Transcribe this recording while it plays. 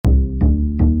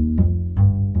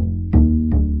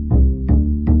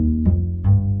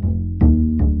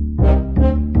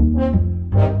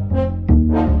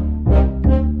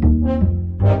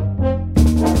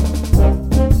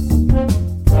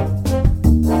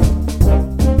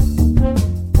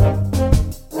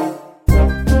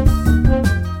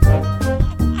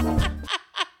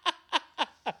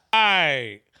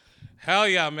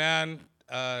yeah, man.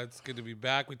 It's good to be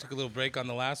back. We took a little break on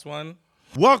the last one.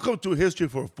 Welcome to History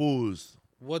for Fools.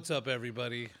 What's up,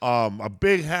 everybody? A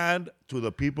big hand to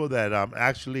the people that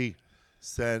actually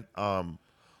sent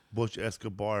Butch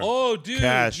Escobar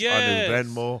cash yes. on his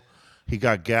Venmo. He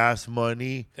got gas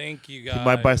money. Thank you, guys. He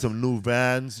might buy some new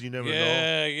vans. You never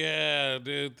know. Yeah,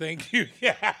 dude. Thank you.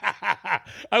 Yeah,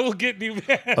 I will get new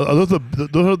vans. Those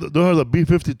are the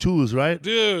B-52s, right?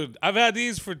 Dude, I've had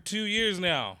these for 2 years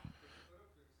now.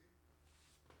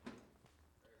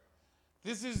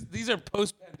 These are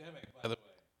post-pandemic, by the way.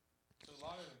 So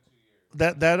longer than 2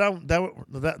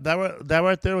 years. That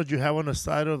right there, what you have on the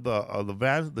side of the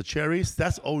vans, the cherries,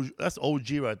 that's OG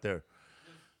right there.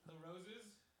 The roses?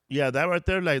 Yeah, that right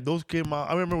there, like those came out.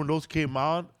 I remember when those came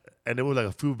out, and there was like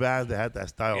a few vans that had that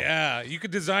style. Yeah, you could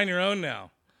design your own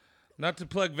now. Not to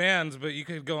plug Vans, but you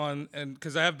could go on and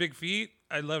because I have big feet.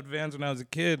 I loved Vans when I was a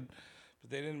kid, but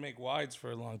they didn't make wides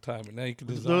for a long time. But now you can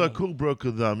design. Those are them. cool, bro.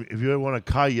 Because if you ever want a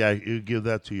kayak, you give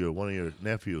that to one of your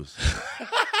nephews.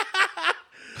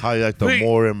 Kayak the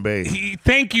Morin Bay.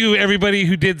 Thank you, everybody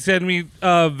who did send me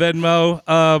Venmo.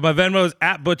 My Venmo is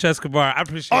at Butch Escobar. I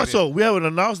appreciate it. Also, we have an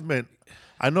announcement.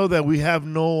 I know that we have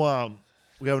no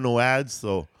ads,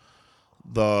 so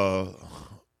the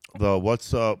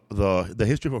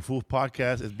History for Fools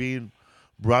podcast is being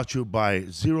brought to you by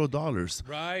 $0.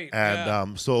 Right.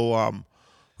 And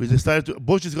we decided to.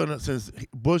 Butch is gonna, since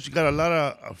Butch got a lot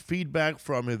of feedback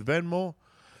from his Venmo.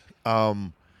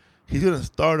 He's gonna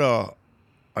start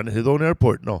on his own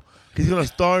airport. No, he's gonna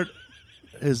start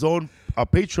his own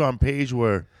Patreon page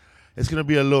where it's gonna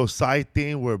be a little side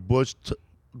thing where Butch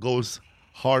goes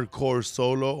hardcore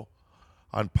solo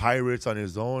on pirates on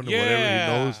his own, or whatever he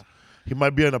knows. He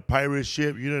might be on a pirate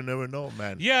ship. You never know,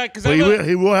 man. Yeah, because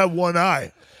he will have one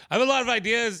eye. I have a lot of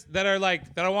ideas that are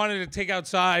like that I wanted to take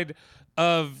outside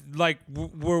of like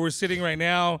where we're sitting right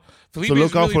now. Felipe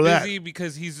is really busy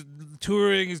because he's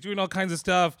touring, he's doing all kinds of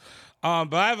stuff.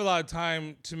 But I have a lot of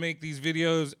time to make these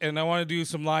videos, and I want to do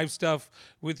some live stuff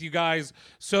with you guys.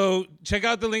 So check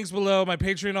out the links below. My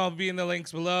Patreon will be in the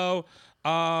links below.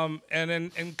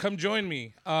 And come join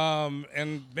me.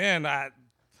 And man, I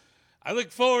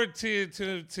look forward to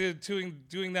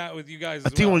doing that with you guys. I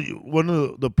think one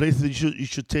of the places you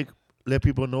should let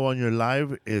people know on your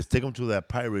live is take them to that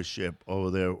pirate ship over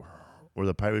there, where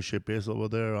the pirate ship is over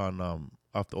there on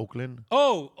off the Oakland.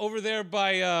 Oh, over there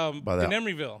by in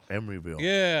Emeryville. Emeryville.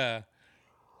 Yeah.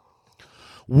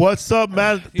 What's up,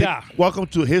 man? Yeah. Welcome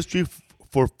to History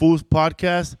for Fools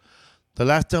podcast. The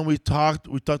last time we talked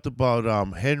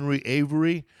about Henry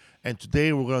Avery, and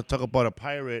today we're going to talk about a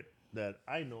pirate that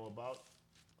I know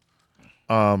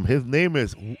about. His name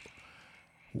is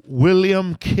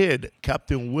William Kidd,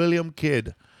 Captain William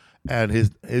Kidd, and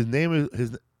his name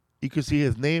is you can see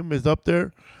his name is up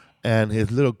there, and his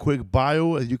little quick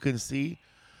bio, as you can see.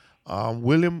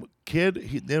 William Kidd,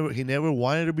 he never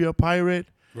wanted to be a pirate.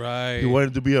 Right. He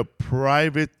wanted to be a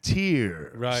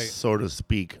privateer, right, so to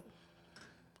speak.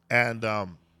 And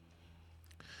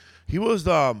he was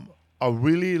a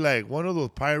really like one of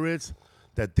those pirates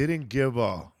that didn't give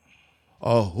a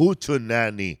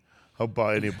hootenanny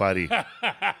about anybody. Is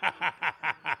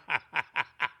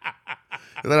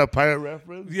that a pirate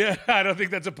reference? Yeah, I don't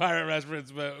think that's a pirate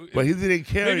reference, but he didn't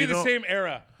care. Maybe the same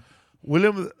era.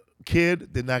 William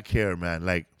Kidd did not care, man.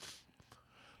 Like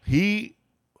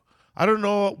I don't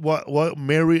know what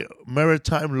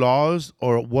maritime laws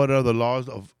or what are the laws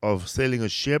of sailing a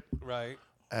ship. Right.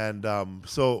 And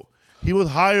so he was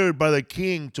hired by the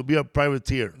king to be a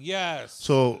privateer. Yes.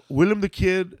 So William the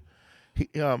Kidd,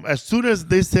 as soon as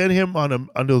they sent him on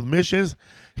those missions,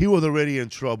 he was already in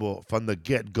trouble from the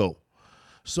get-go.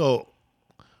 So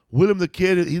William the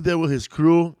Kidd, he's there with his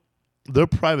crew. They're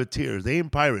privateers. They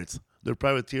ain't pirates. They're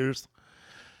privateers.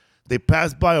 They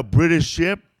passed by a British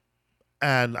ship.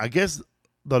 And I guess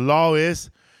the law is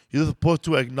you're supposed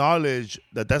to acknowledge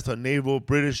that that's a naval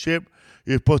British ship.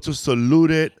 You're supposed to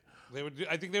salute it.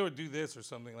 I think they would do this or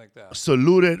something like that.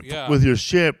 Salute it with your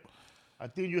ship. I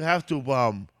think you have to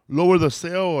lower the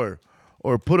sail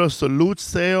or put a salute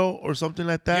sail or something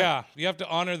like that. Yeah, you have to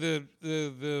honor the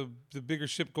bigger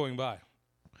ship going by.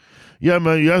 Yeah,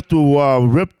 man, you have to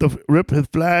rip his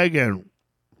flag and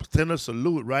send a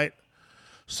salute, right?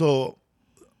 So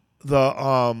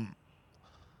the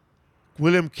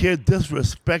William Kidd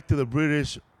disrespected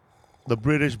the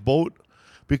British boat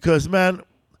because, man,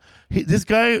 this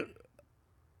guy,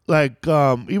 like,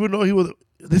 even though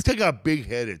this guy got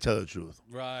big-headed, tell the truth.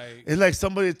 Right. It's like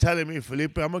somebody telling me,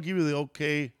 Felipe, I'm going to give you the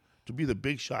okay to be the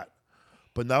big shot.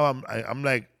 But now I'm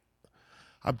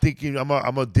thinking I'm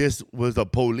a diss with the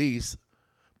police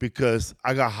because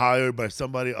I got hired by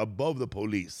somebody above the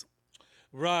police.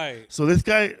 Right. So this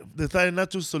guy decided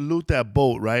not to salute that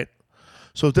boat, right?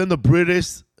 So then the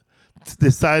British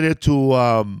decided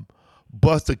to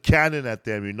bust a cannon at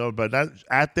them, but not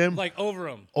at them. Like over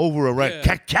them. Over them, right?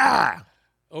 Yeah. Ka-ka!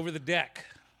 Over the deck.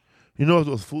 You know what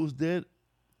those fools did?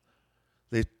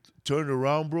 They turned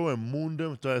around, bro, and mooned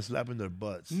them and started slapping their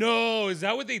butts. No, is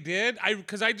that what they did?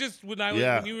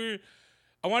 When you were...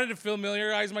 I wanted to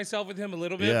familiarize myself with him a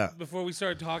little bit before we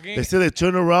started talking. They said they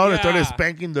turned around and started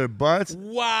spanking their butts.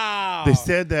 Wow. They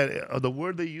said that the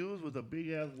word they used was a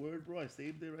big-ass word, bro. I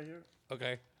saved it right here.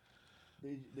 Okay.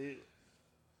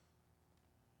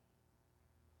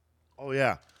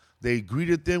 They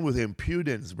greeted them with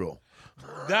impudence, bro.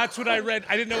 That's what I read.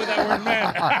 I didn't know what that word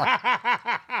meant.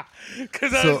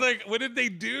 Because I was like, what did they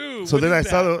do? So then I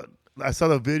saw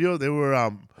the video. They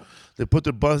were they put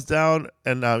their butts down,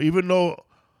 and even though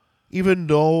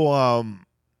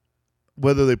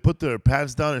whether they put their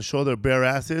pants down and show their bare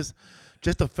asses,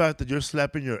 just the fact that you're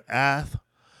slapping your ass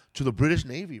to the British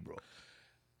Navy, bro.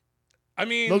 I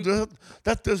mean, no,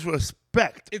 that's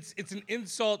disrespect. It's an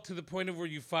insult to the point of where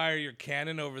you fire your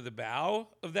cannon over the bow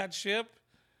of that ship,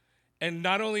 and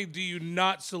not only do you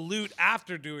not salute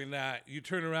after doing that, you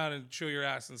turn around and show your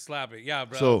ass and slap it. Yeah,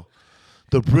 bro. So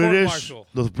the British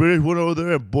went over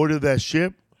there and boarded that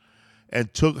ship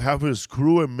and took half of his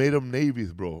crew and made them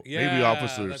navies, bro. Yeah, Navy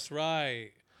officers. That's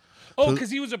right. Oh,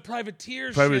 because he was a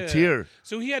privateer. Privateer.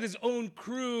 So he had his own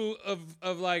crew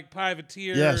of like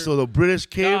privateer. Yeah, so the British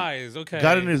came,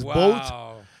 got in his boat,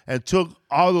 and took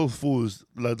all those fools,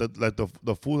 like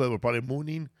the fools that were probably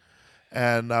mooning,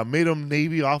 and made them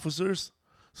Navy officers.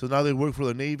 So now they work for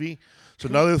the Navy. So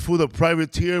now this fool, the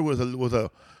privateer, was a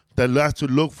that has to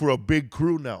look for a big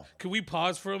crew now. Can we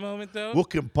pause for a moment, though? We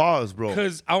can pause, bro.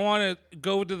 Because I want to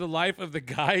go to the life of the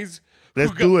guys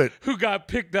who got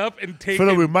picked up and taken.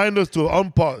 For the reminders to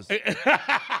unpause.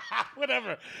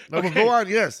 Whatever. No, okay. But go on,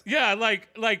 yes. Yeah, like.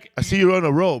 I see you're on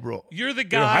a roll, bro. You're the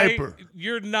guy. You're hyper.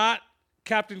 You're not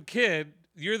Captain Kidd.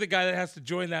 You're the guy that has to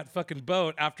join that fucking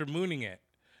boat after mooning it.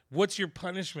 What's your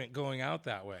punishment going out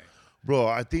that way? Bro,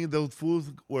 I think those fools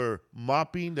were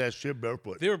mopping that shit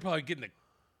barefoot. They were probably getting the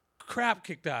crap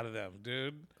kicked out of them,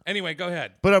 dude. Anyway, go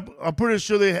ahead. But I'm pretty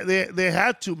sure they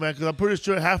had to, man, because I'm pretty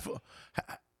sure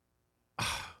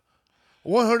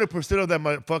 100% of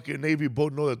that fucking Navy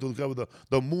boat know that those guys with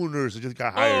the mooners just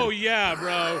got hired. Oh, yeah,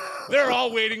 bro. They're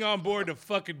all waiting on board to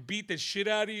fucking beat the shit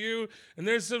out of you, and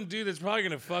there's some dude that's probably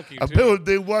going to fuck you, too. I bet when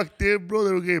they walked in, bro,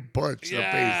 they were getting punched in the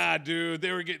face. Yeah, dude.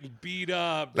 They were getting beat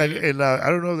up. Dude. Like, and I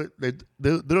don't know, they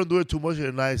don't do it too much in the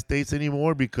United States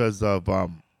anymore because of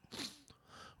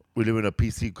we live in a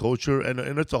PC culture, and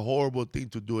it's a horrible thing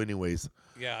to do anyways.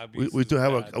 Yeah, we to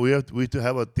have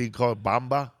a thing called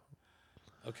Bamba.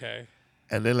 Okay.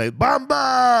 And then like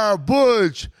Bamba,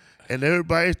 Butch, and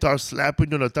everybody starts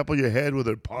slapping you on the top of your head with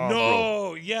their palm.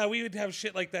 No, yeah, we would have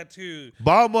shit like that too.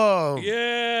 Bamba.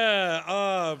 Yeah,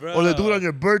 oh, bro. Or they do it on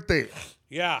your birthday.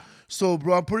 Yeah. So,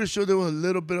 bro, I'm pretty sure there was a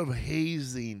little bit of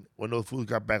hazing when those fools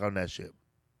got back on that ship.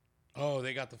 Oh,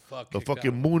 they got the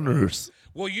fucking mooners.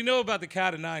 Well, you know about the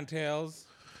cat of nine tails.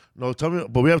 No, tell me,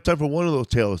 but we have time for one of those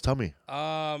tails. Tell me.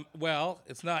 Well,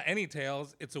 it's not any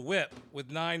tails. It's a whip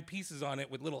with 9 pieces on it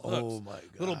with little hooks. Oh my god.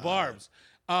 Little barbs.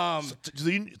 So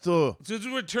this is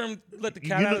where the term "let the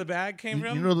cat out of the bag" came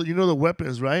from. You know the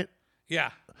weapons, right?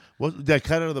 Yeah. What that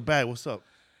cat out of the bag? What's up?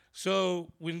 So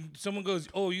when someone goes,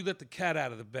 "Oh, you let the cat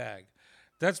out of the bag,"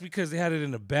 that's because they had it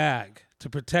in a bag to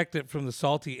protect it from the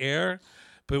salty air.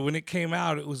 But when it came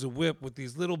out, it was a whip with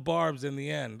these little barbs in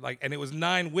the end, and it was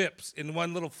 9 whips in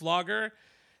one little flogger,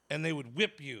 and they would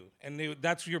whip you, and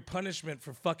that's your punishment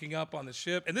for fucking up on the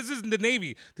ship. And this isn't the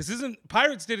Navy. This isn't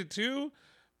pirates did it too,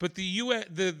 but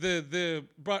the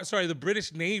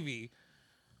British Navy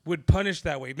would punish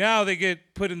that way. Now they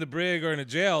get put in the brig or in a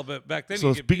jail, but back then.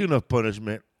 So speaking of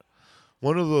punishment,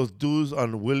 one of those dudes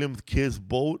on William Kidd's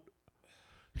boat.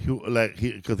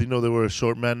 Because they were a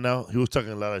short man now. He was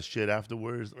talking a lot of shit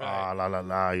afterwards. Right.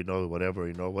 Whatever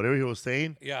he was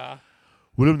saying. Yeah.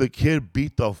 William the Kid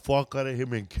beat the fuck out of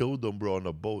him and killed him, bro, on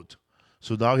the boat.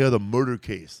 So now he has a murder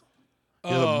case. He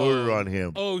has a murder on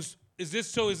him. Oh, is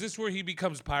this where he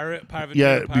becomes pirate?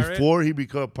 Yeah, before he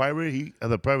became a pirate, he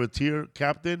as a privateer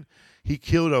captain, he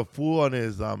killed a fool on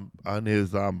his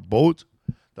boat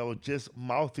that was just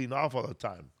mouthing off all the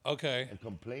time. Okay. And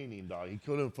complaining, dog. He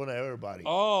killed him in front of everybody.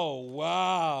 Oh,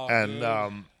 wow. And,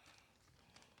 bro,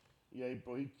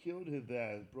 he killed his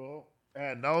ass, bro.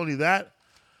 And not only that,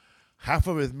 half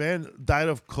of his men died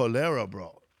of cholera,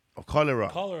 bro. Of cholera.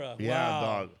 Cholera, yeah,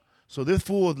 wow. Dog. So this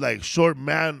fool was like short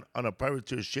man on a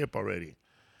privateer ship already.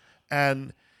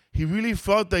 And he really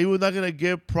felt that he was not gonna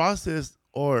get processed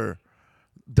or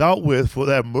dealt with for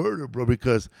that murder, bro,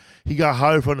 because he got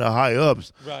hired from the high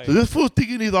ups. Right. So this fool's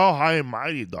thinking he's all high and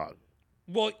mighty, dog.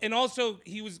 Well, and also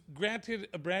he was granted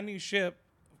a brand new ship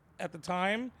at the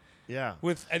time. Yeah.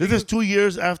 This is 2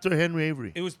 years after Henry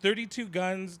Avery. It was 32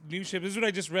 guns, new ship. This is what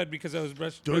I just read because I was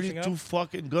brushing 32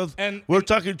 fucking guns. And we're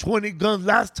talking 20 guns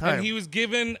last time. And he was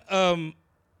given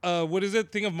what is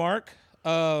it? Thing of mark.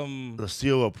 The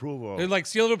seal of approval. Like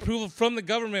seal of approval from the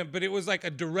government, but it was like a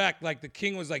direct. Like the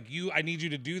king was like, I need you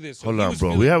to do this. So hold on,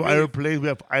 bro. We have airplanes. We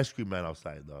have ice cream man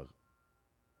outside, dog.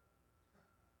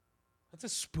 That's a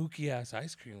spooky ass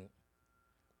ice cream.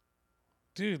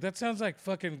 Dude, that sounds like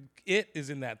fucking It is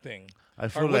in that thing. I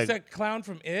feel like what's that clown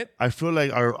from It? I feel like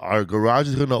our garage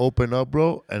is gonna open up,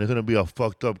 bro, and there's gonna be a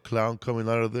fucked up clown coming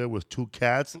out of there with 2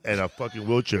 cats and a fucking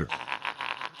wheelchair.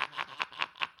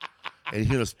 And he's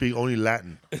gonna speak only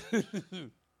Latin. But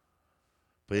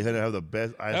he's gonna have the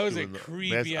best ice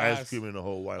cream in the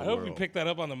whole wide world. I hope we picked that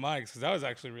up on the mics because that was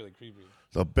actually really creepy.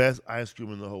 The best ice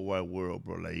cream in the whole wide world,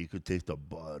 bro. Like you could taste the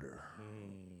butter.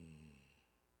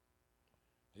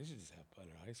 They should just have butter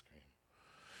ice cream.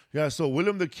 Yeah, so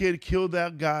William the Kid killed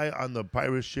that guy on the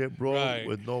pirate ship, bro, right.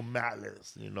 with no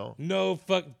malice, you know? No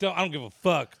fuck. I don't give a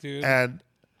fuck, dude. And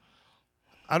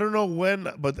I don't know when,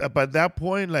 but by that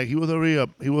point, like he was already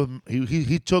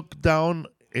he took down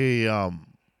a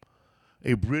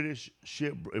British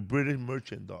ship, a British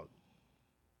merchant, dog.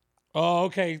 Oh,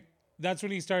 okay. That's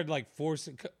when he started like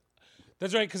forcing.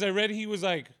 That's right, because I read he was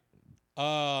like,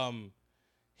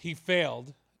 he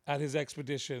failed at his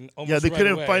expedition. Yeah, they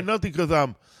couldn't find nothing because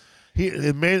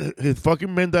his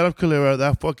fucking men died of cholera.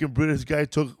 That fucking British guy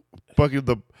took fucking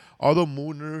all the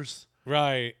mooners.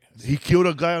 Right. He killed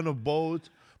a guy on a boat.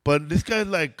 But this guy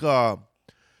like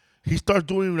he started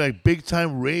doing like big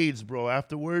time raids, bro.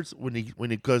 Afterwards, when he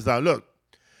because now look,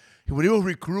 when he was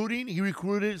recruiting, he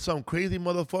recruited some crazy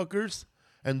motherfuckers,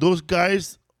 and those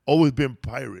guys always been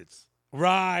pirates.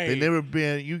 Right. They never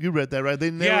been. You read that, right? They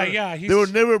never. Yeah. They were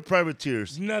never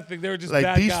privateers. Nothing. They were just like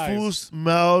bad these guys. fools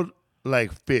smelled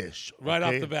like fish. Right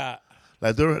off the bat.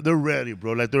 Like they're ready,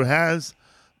 bro. Like their hands,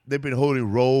 they've been holding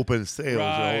rope and sails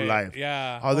their whole life.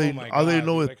 Yeah. All they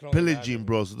know is pillaging,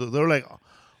 bro. So they're like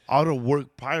out of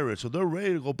work pirates. So they're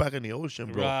ready to go back in the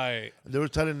ocean, bro. Right. And they were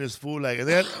telling this fool like, and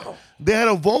they had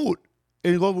a vote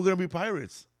and go, we're gonna be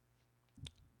pirates.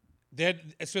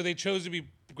 So they chose to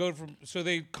So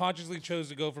they consciously chose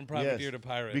to go from privateer to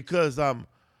pirate. Because to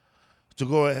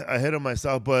go ahead of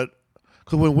myself, but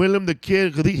because when William the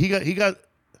Kid, because he got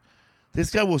this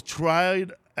guy was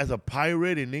tried as a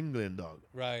pirate in England, dog.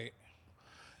 Right.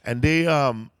 And they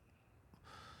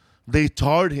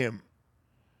tarred him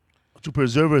to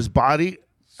preserve his body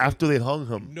after they hung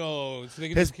him. No, so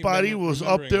his body was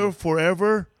up there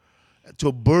forever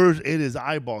to burn in his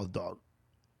eyeballs, dog.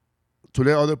 To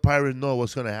let other pirates know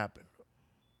what's gonna happen.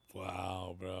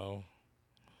 Wow, bro.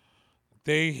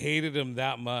 They hated him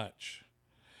that much.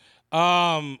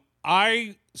 That's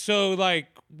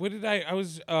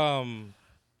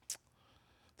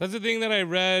the thing that I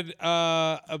read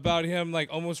about him. Like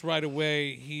almost right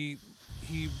away,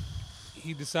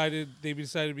 they decided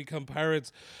to become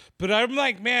pirates. But I'm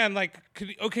like, man, like,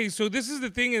 okay, so this is the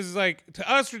thing is like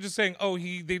to us we're just saying, oh,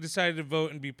 they decided to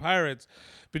vote and be pirates.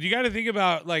 But you got to think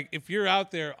about like if you're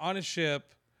out there on a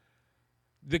ship,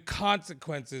 the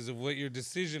consequences of what your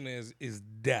decision is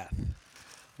death.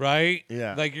 Right?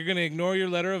 Yeah. Like you're gonna ignore your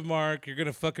letter of marque. You're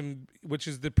gonna which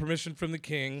is the permission from the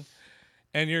king,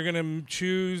 and you're gonna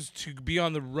choose to be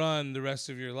on the run the rest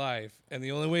of your life. And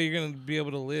the only way you're gonna be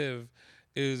able to live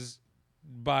is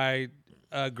by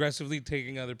aggressively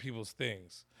taking other people's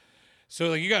things. So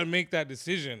like you got to make that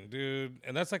decision, dude,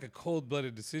 and that's like a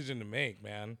cold-blooded decision to make,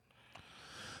 man.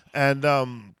 And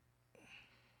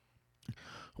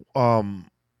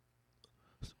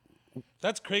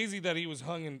that's crazy that he was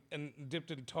hung and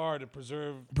dipped in tar to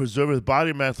preserve his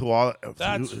body, man. Through all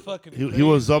that's fucking crazy. He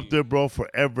was up there, bro,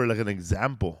 forever, like an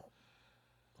example.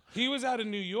 He was out of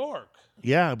New York.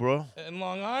 Yeah, bro. In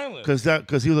Long Island. Because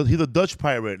he's a Dutch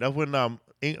pirate. That's when I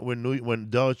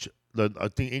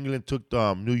think England took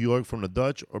New York from the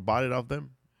Dutch or bought it off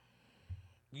them.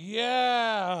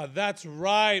 Yeah, that's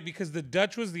right. Because the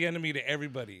Dutch was the enemy to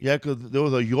everybody. Yeah, because there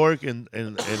was a York in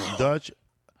Dutch,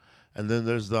 and then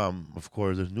there's of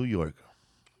course there's New York.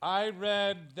 I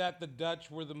read that the Dutch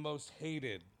were the most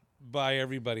hated by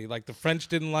everybody. Like the French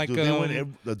didn't like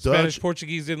them. The Spanish,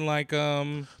 Portuguese didn't like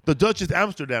them. The Dutch is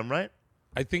Amsterdam, right?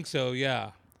 I think so.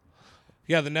 Yeah,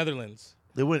 the Netherlands.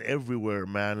 They went everywhere,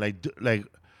 man. Like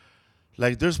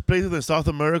there's places in South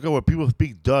America where people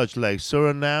speak Dutch, like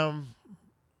Suriname.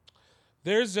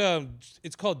 There's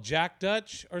it's called Jack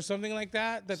Dutch or something like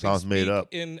that. That sounds made up.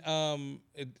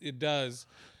 It does.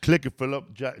 Click it,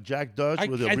 Philip. Jack Dutch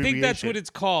with I think that's what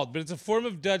it's called, but it's a form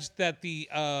of Dutch that the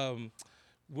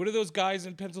what are those guys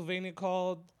in Pennsylvania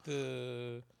called?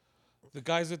 The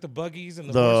guys with the buggies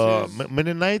and the horses.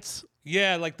 Mennonites.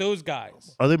 Yeah, like those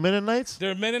guys. Are they Mennonites?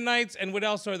 They're Mennonites, and what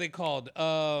else are they called?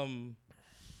 They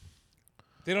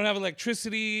don't have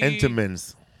electricity.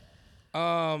 Entenmann's.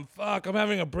 Fuck, I'm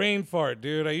having a brain fart,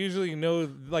 dude. I usually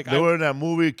know, like, they were in that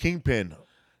movie Kingpin.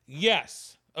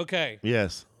 Yes. Okay.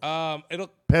 Yes. It'll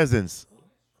peasants.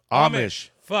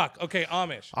 Amish. Fuck. Okay,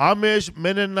 Amish. Amish,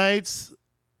 Mennonites.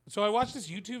 So I watched this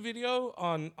YouTube video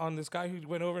on this guy who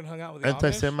went over and hung out with the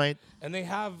Anti-Semite. Amish, and they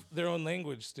have their own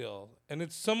language still, and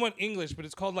it's somewhat English, but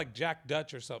it's called like Jack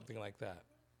Dutch or something like that.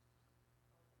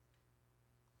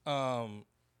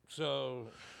 So.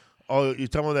 Oh, you're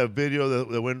talking about that video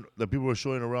that people were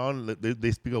showing around?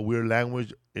 They speak a weird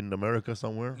language in America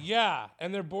somewhere? Yeah,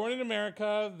 and they're born in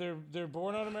America. They're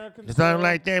born on American soil. It's not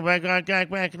like that.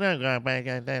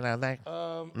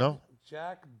 No?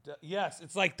 Yes,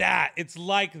 it's like that. It's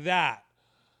like that.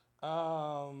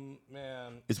 Man.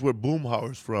 It's where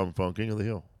Boomhauer's from King of the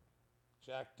Hill.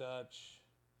 Jack Dutch.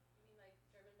 You mean like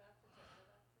German Baptist?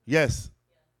 Yes.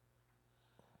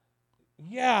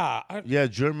 Yeah. Yeah,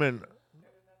 German.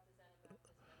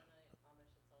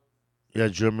 Yeah,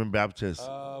 German Baptist.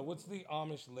 What's the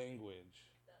Amish language?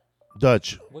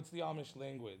 Dutch. What's the Amish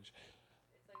language?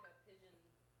 It's like a pidgin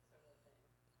sort of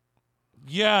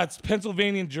thing. Yeah, it's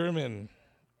Pennsylvania German.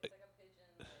 It's like a pidgin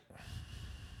mixture.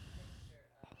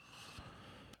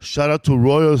 Shout out to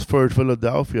Royalsford,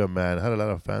 Philadelphia, man. I had a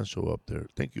lot of fans show up there.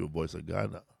 Thank you, Voice of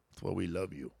God. That's why we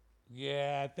love you.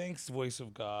 Yeah, thanks, Voice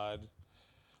of God.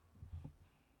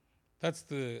 That's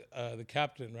the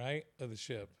captain, right, of the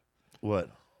ship. What?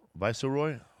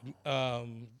 Viceroy?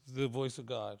 The Voice of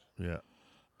God. Yeah.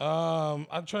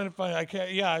 I'm trying to find. I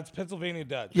can't. Yeah, it's Pennsylvania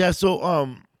Dutch. Yeah. So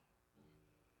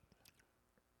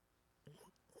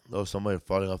oh, somebody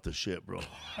falling off the ship, bro.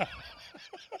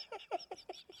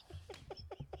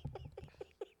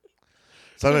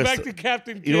 So back to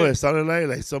Captain Kidd. You know what it sounded like?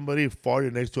 Like somebody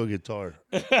farted next to a guitar.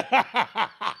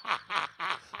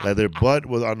 Like their butt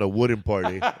was on the wooden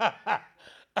party.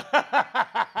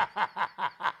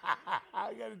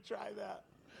 I gotta try that.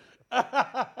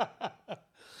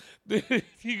 Dude,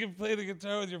 if you can play the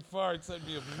guitar with your farts, that'd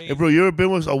be amazing. Hey, bro, you ever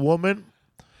been with a woman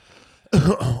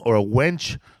or a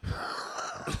wench?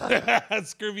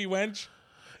 Scurvy wench?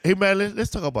 Hey, man, let's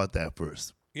talk about that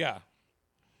first. Yeah.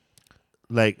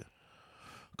 Like,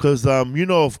 because,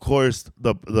 of course,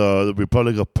 the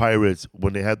Republic of Pirates,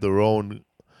 when they had they were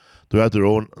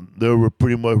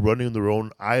pretty much running their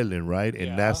own island, right?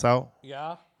 In Nassau.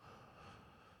 Yeah.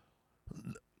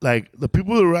 Like, the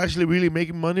people that were actually really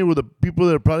making money were the people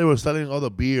that probably were selling all the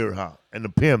beer, huh? And the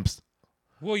pimps.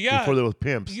 Well, yeah. Before there was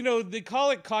pimps. They call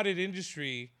it cottage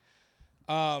industry.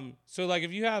 So, like,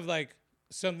 if you have, like,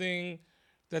 something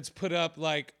that's put up,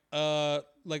 like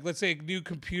let's say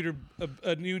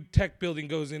a new tech building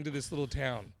goes into this little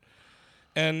town.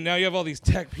 And now you have all these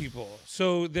tech people.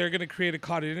 So they're going to create a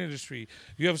cottage industry.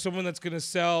 You have someone that's going to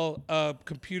sell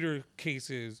computer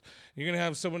cases. You're going to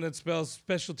have someone that sells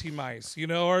specialty mice,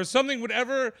 or something,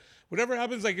 whatever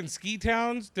happens, like in ski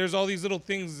towns, there's all these little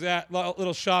things,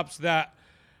 little shops that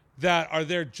are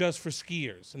there just for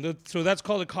skiers. And so that's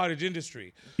called a cottage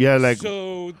industry. Yeah, like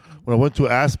so when I went to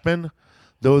Aspen,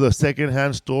 there was a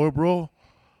secondhand store, bro,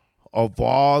 of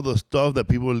all the stuff that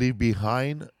people leave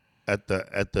behind at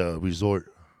the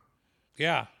resort.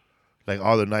 Yeah. Like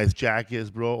all the nice jackets,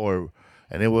 bro,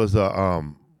 and it was a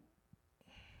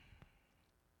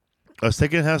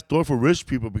secondhand store for rich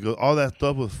people because all that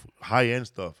stuff was high-end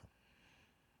stuff.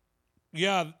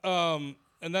 Yeah, and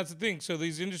that's the thing. So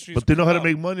these industries, but they know how to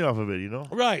make money off of it,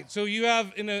 Right. So you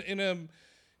have in a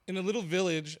little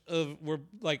village of where,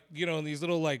 like, in these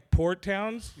little like port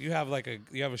towns, you have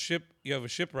a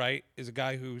shipwright is a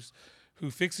guy who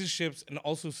fixes ships and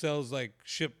also sells like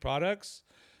ship products.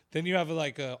 Then you have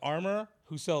like a armor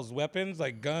who sells weapons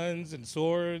like guns and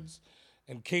swords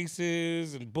and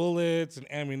cases and bullets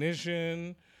and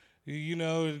ammunition.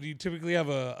 You typically have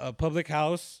a public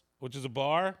house, which is a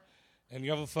bar, and you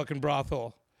have a fucking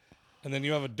brothel. And then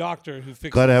you have a doctor who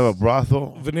fixes... Gotta have a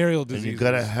brothel. Venereal diseases. And you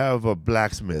gotta have a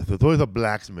blacksmith. There's always a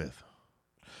blacksmith.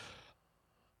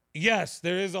 Yes,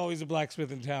 there is always a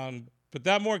blacksmith in town, but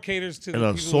that more caters to and the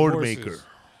a people sword with horses. maker.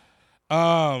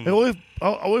 I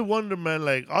always wonder, man,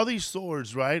 like all these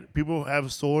swords, right? People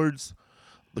have swords.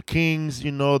 The kings,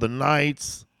 the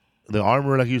knights, the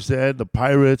armor, like you said, the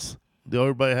pirates.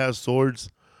 Everybody has swords.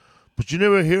 But you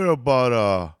never hear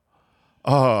about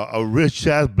a rich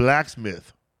ass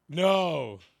blacksmith.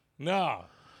 No.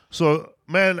 So,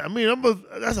 man, I mean,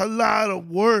 that's a lot of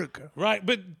work. Right,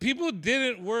 but people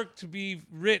didn't work to be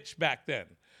rich back then.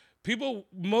 People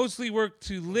mostly worked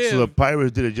to live. So the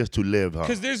pirates did it just to live, huh?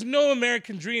 Because there's no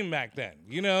American dream back then.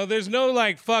 You know, there's no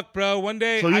like, fuck, bro, one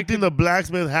day So you think the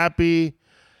blacksmith happy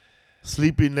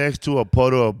sleeping next to a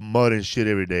puddle of mud and shit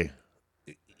every day?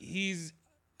 He's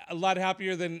a lot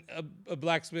happier than a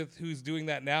blacksmith who's doing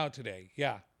that now today.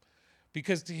 Yeah.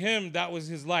 Because to him, that was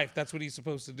his life. That's what he's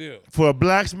supposed to do. For a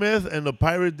blacksmith in the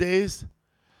pirate days,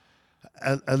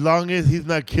 as long as he's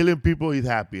not killing people, he's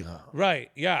happy, huh? Right,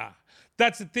 yeah.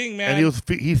 That's the thing, man. And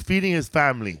he's feeding his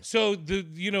family. So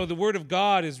the word of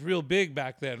God is real big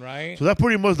back then, right? So that's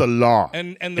pretty much the law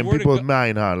and the in word people's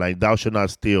mind, huh? Like, thou shalt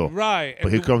not steal. Right.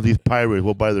 But here comes these pirates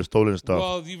who buy their stolen stuff.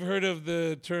 Well, you've heard of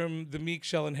the term, the meek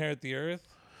shall inherit the earth?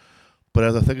 But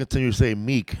as a second time you say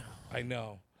meek. I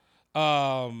know.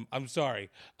 I'm sorry.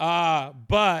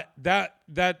 But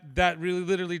that really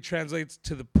literally translates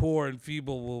to the poor and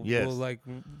feeble will like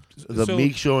the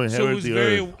meek shall inherit the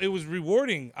earth. It was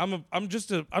rewarding. I'm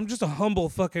just a humble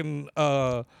fucking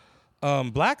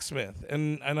blacksmith,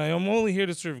 and I'm only here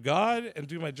to serve God and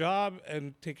do my job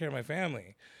and take care of my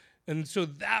family. And so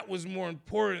that was more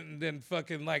important than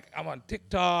fucking like I'm on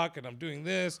TikTok and I'm doing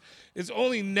this. It's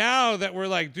only now that we're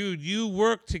like, dude, you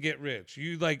work to get rich.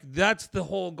 You like, that's the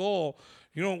whole goal.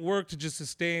 You don't work to just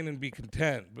sustain and be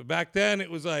content. But back then it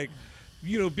was like,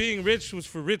 you know, being rich was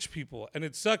for rich people. And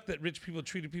it sucked that rich people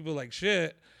treated people like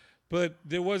shit, but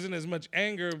there wasn't as much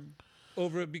anger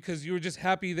over it because you were just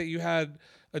happy that you had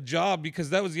a job, because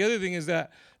that was the other thing, is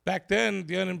that back then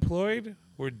the unemployed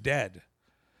were dead.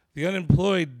 The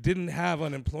unemployed didn't have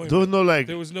unemployment.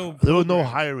 There was no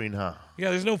hiring, huh?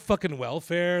 Yeah, there's no fucking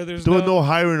welfare. There was no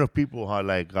hiring of people, huh?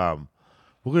 Like,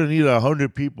 we're gonna need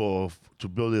 100 people to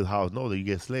build this house. No, you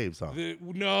get slaves, huh?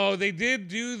 No, they did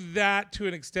do that to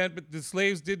an extent, but the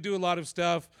slaves did do a lot of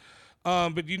stuff.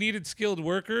 But you needed skilled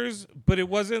workers, but it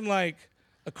wasn't like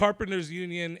a carpenter's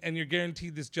union and you're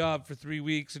guaranteed this job for 3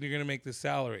 weeks and you're going to make this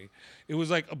salary. It was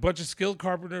like a bunch of skilled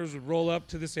carpenters would roll up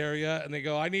to this area and they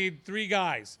go, I need 3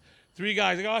 guys. 3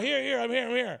 guys. They go, oh, here, I'm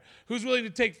here. Who's willing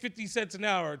to take 50 cents an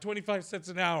hour or 25 cents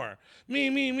an hour?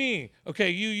 Me.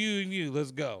 Okay, you, and you.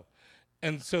 Let's go.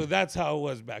 And so that's how it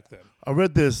was back then. I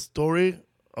read this story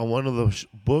on one of the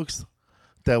books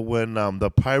that when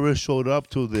the pirates showed up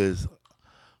to this,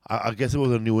 I guess it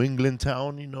was a New England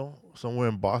town, you know, somewhere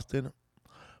in Boston,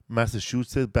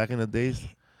 Massachusetts, back in the days,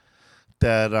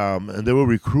 that and they were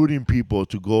recruiting people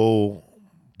to go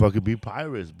fucking be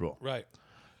pirates, bro. Right.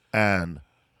 And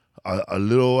a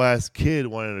little ass kid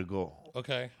wanted to go.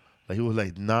 Okay. Like he was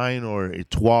like 9 or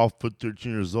 12,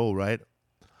 13 years old, right?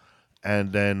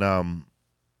 And then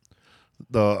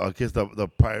the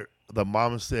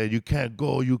mom said, you can't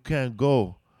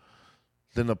go.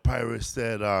 Then the pirate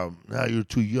said, nah, you're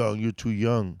too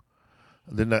young.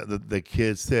 And then the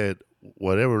kid said,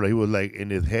 whatever. He was like, in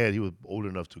his head, he was old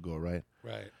enough to go, right?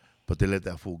 Right. But they let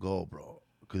that fool go, bro.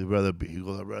 Because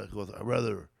I'd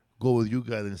rather go with you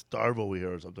guys than starve over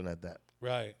here or something like that.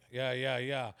 Right.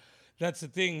 Yeah. That's the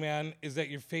thing, man, is that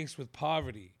you're faced with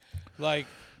poverty. Like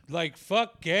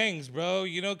fuck gangs, bro.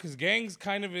 You know, because gangs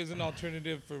kind of is an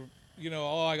alternative for, you know,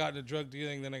 oh, I got into drug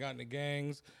dealing, then I got into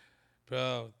gangs.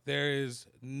 Bro, there is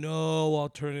no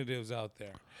alternatives out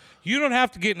there. You don't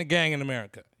have to get in a gang in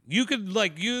America. You could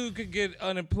get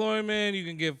unemployment, you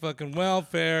can get fucking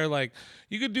welfare, like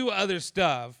you could do other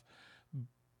stuff.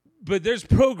 But there's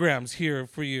programs here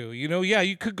for you. You know, yeah,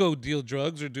 you could go deal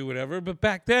drugs or do whatever, but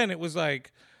back then it was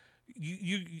like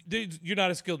you're not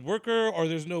a skilled worker, or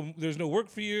there's no work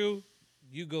for you.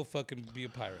 You go fucking be a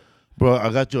pirate. Bro,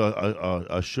 I got you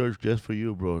a shirt just for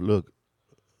you, bro. Look.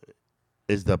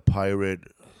 It's the pirate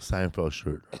Seinfeld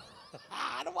shirt.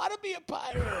 I don't want to be a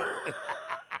pirate.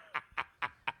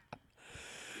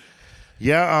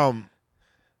 Yeah.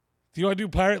 Do you want to do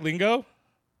pirate lingo?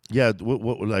 Yeah.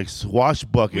 What like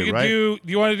swashbucket, right? Do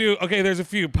you want to do? Okay, there's a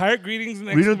few pirate greetings and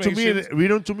exclamations.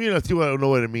 Read them to me, and let's see if I know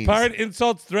what it means. Pirate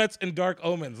insults, threats, and dark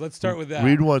omens. Let's start with that.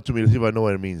 Read one to me. Let's see if I know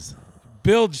what it means.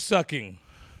 Bilge sucking.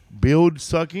 Build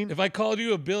sucking. If I called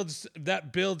you a bilge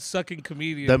sucking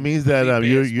comedian, that means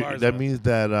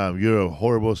that you're a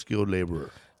horrible skilled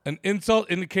laborer. An insult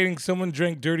indicating someone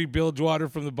drank dirty bilge water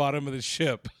from the bottom of the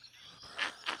ship.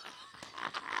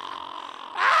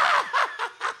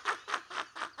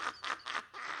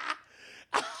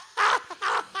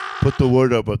 Put the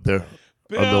word up there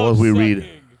on the ones we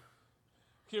read.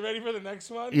 You ready for the next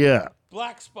one? Yeah.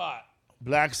 Black spot.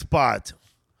 Black spot.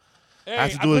 Hey,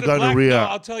 has to do with gonorrhea.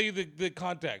 I'll tell you the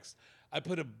context. I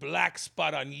put a black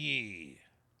spot on ye.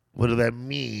 What does that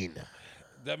mean?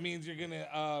 That means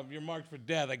you're marked for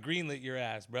death. I greenlit your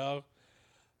ass, bro.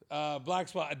 Black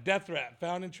spot, a death rat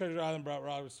found in Treasure Island. Brought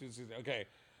Robert Susan. Okay.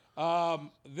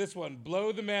 This one,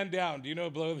 Blow the Man Down. Do you know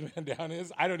what Blow the Man Down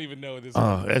is? I don't even know this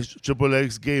one. That's Triple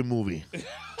X gay movie.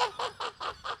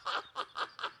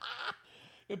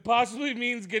 It possibly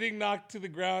means getting knocked to the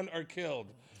ground or killed.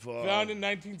 Fuck. Found in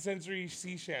 19th century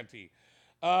sea shanty.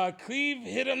 Cleve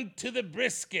hit him to the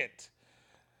brisket.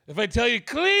 If I tell you,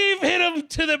 Cleve hit him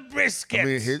to the brisket. I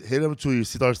mean, hit him till you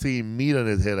start seeing meat on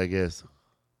his head, I guess.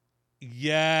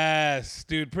 Yes,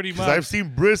 dude, pretty much. Because I've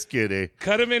seen brisket, eh?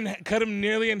 Cut him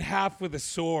nearly in half with a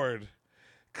sword.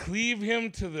 Cleave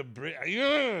him to the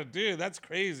brisket. Dude, that's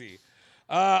crazy.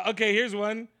 Okay, here's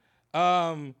one.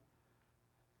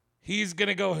 He's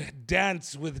gonna go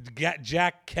dance with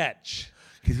Jack Ketch.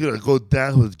 He's gonna go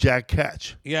dance with Jack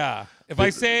Ketch. Yeah. If I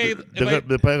say they're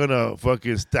probably gonna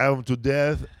fucking stab him to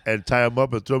death and tie him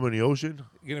up and throw him in the ocean.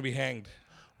 You're gonna be hanged.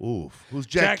 Oof. Who's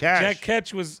Jack Ketch? Jack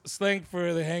Ketch was slang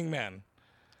for the hangman.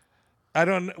 We're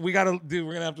gonna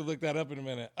have to look that up in a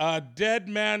minute. Dead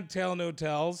man tell no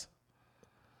tells.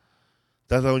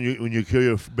 That's when you kill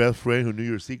your best friend who knew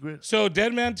your secret? So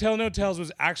dead man tell no tells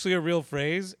was actually a real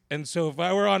phrase. And so if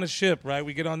I were on a ship, right,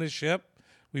 we get on this ship,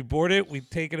 we board it, we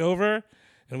take it over,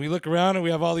 and we look around and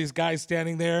we have all these guys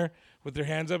standing there with their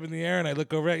hands up in the air, and I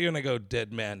look over at you and I go,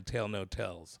 dead man tell no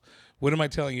tells. What am I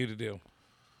telling you to do?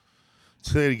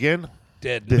 Say it again.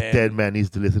 This dead man needs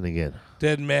to listen again.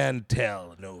 Dead man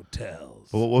tell no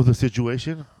tells. What was the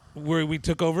situation? Where we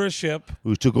took over a ship.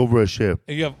 We took over a ship.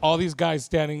 And you have all these guys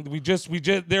standing.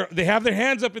 They have their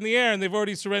hands up in the air and they've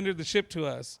already surrendered the ship to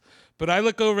us. But I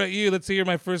look over at you. Let's say you're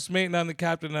my first mate and I'm the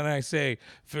captain, and I say,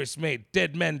 "First mate,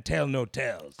 dead men tell no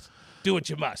tales. Do what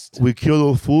you must." We kill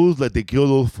those fools like they kill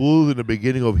those fools in the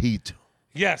beginning of Heat.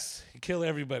 Yes, you kill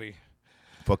everybody.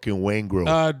 Fucking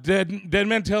Waingro. Dead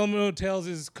men tell no tales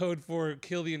is code for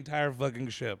kill the entire fucking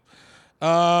ship.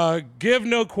 Give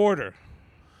no quarter.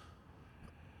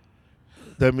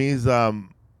 That means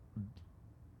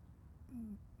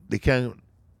they can't.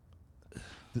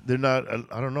 They're not.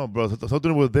 I don't know, bro.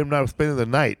 Something with them not spending the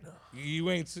night. You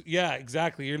ain't. Yeah,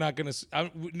 exactly. You're not gonna.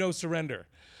 No surrender.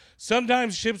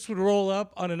 Sometimes ships would roll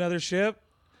up on another ship,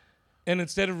 and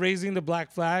instead of raising the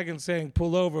black flag and saying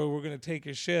 "pull over, we're gonna take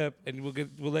your ship and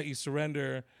we'll let you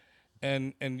surrender,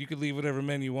 and you can leave whatever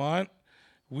men you want,"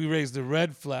 we raise the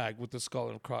red flag with the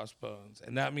skull and crossbones,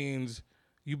 and that means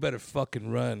you better fucking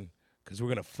run. Because we're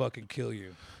going to fucking kill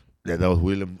you. Yeah, that was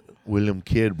William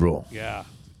Kidd, bro. Yeah.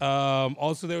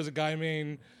 Also, there was a guy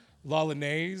named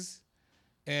Lolanaise,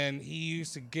 and he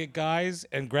used to get guys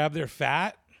and grab their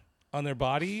fat on their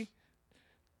body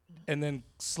and then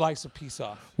slice a piece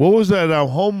off. What was that?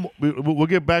 We'll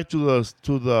get back to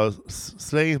the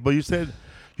slayings, but you said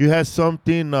you had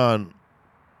something on.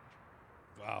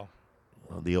 Wow.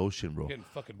 On the ocean, bro. Getting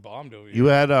fucking bombed over here. You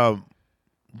had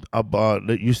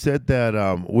you said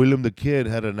that William the Kid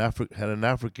had an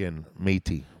African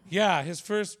matey. Yeah, his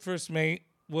first mate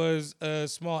was a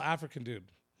small African dude.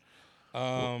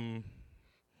 Let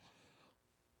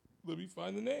me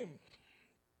find the name.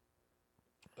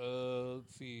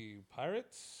 Let's see,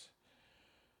 Pirates.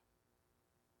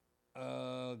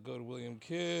 Go to William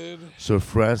Kidd. Sir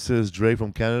Francis Drake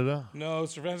from Canada? No,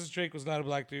 Sir Francis Drake was not a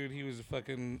black dude. He was a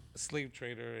fucking slave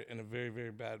trader and a very,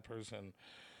 very bad person.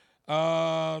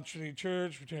 Trinity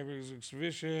Church, Botanical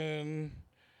Exhibition.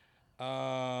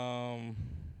 Now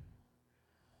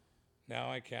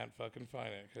I can't fucking find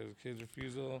it because kids'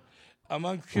 refusal.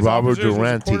 Among his Robert officers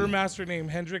Durante. was a quartermaster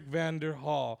named Hendrik van der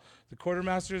Hall. The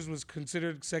quartermaster was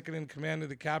considered second in command of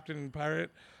the captain and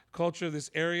pirate culture of this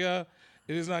area.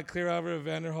 It is not clear, however, if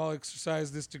van der Hall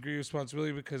exercised this degree of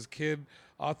responsibility because Kidd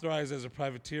authorized as a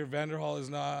privateer. Van der Hall is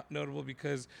not notable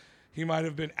because he might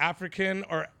have been African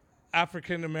or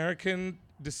African-American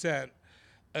descent.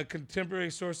 A contemporary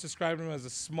source described him as a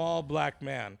small black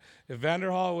man. If van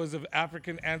der Hall was of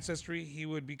African ancestry, he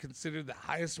would be considered the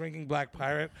highest-ranking black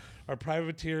pirate or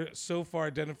privateer so far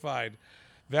identified.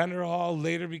 Van der Hall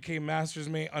later became master's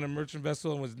mate on a merchant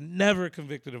vessel and was never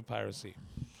convicted of piracy.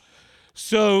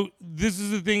 So this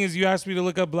is the thing: is you asked me to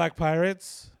look up black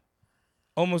pirates,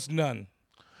 almost none.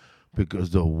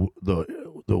 Because the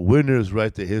winners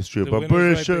write the history. But I'm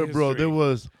pretty sure, bro, there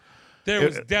was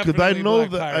definitely. Because I know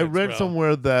black that pirates, I read bro.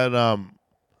 somewhere that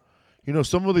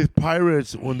some of these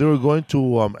pirates, when they were going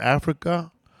to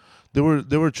Africa, they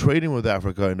were trading with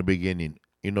Africa in the beginning.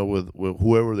 With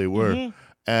whoever they were, Mm-hmm.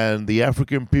 and the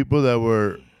African people that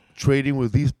were trading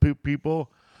with these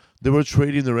people, they were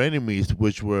trading their enemies,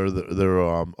 which were their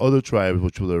other tribes,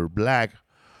 which were black.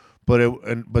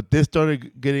 But this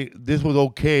started getting. This was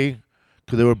okay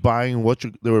because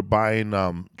they were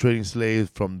buying trading slaves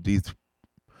from these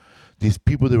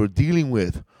people they were dealing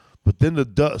with. But then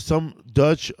some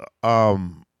Dutch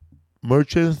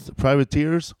merchants,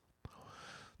 privateers,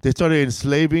 they started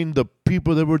enslaving the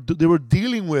people they were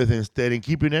dealing with instead and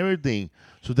keeping everything.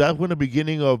 So that's when the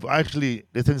beginning of actually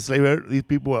let's enslave these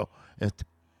people and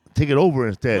take it over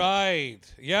instead. Right.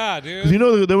 Yeah, dude. 'Cause you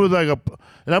know there was like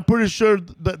and I'm pretty sure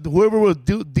that whoever was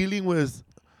dealing with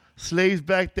slaves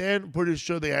back then, pretty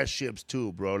sure they had ships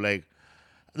too, bro. Like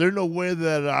there's no way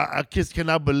that I just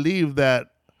cannot believe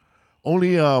that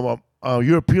only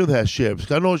Europeans had ships.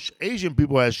 I know Asian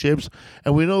people had ships,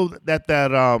 and we know that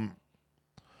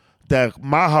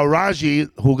Maharaji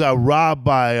who got robbed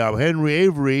by Henry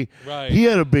Avery, right. He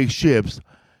had a big ships,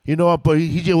 but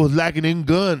he just was lacking in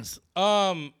guns.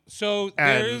 So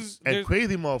there's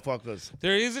crazy motherfuckers.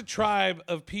 There is a tribe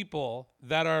of people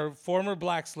that are former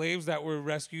black slaves that were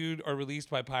rescued or released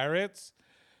by pirates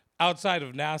outside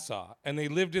of Nassau, and they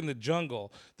lived in the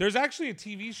jungle. There's actually a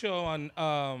TV show on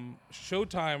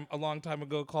Showtime a long time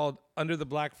ago called Under the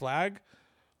Black Flag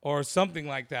or something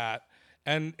like that.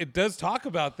 And it does talk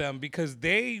about them because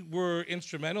they were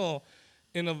instrumental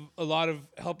in a lot of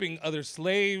helping other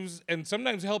slaves and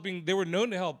sometimes they were known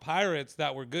to help pirates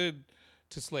that were good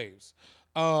to slaves.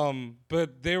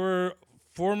 But they were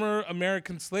former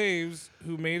American slaves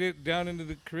who made it down into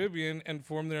the Caribbean and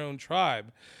formed their own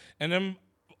tribe. And I'm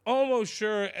almost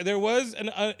sure there was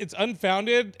it's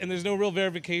unfounded and there's no real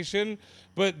verification,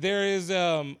 but there is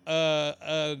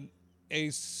a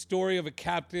story of a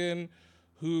captain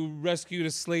who rescued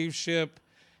a slave ship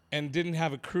and didn't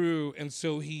have a crew, and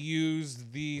so he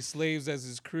used the slaves as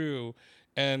his crew,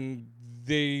 and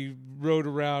they rode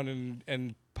around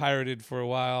and pirated for a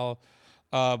while,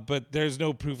 but there's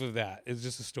no proof of that. It's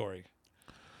just a story.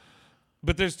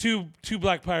 But there's two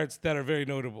black pirates that are very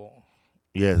notable.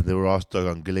 Yes, they were all stuck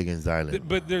on Gilligan's Island.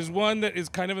 But there's one that is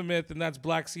kind of a myth, and that's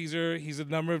Black Caesar. He's a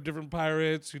number of different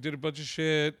pirates who did a bunch of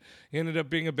shit. He ended up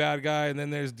being a bad guy. And then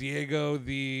there's Diego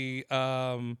the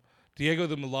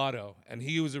mulatto, and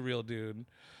he was a real dude.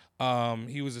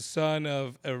 He was a son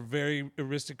of a very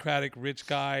aristocratic rich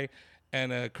guy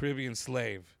and a Caribbean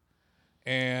slave.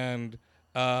 And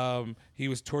he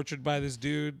was tortured by this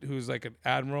dude who was like an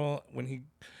admiral when he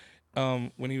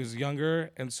was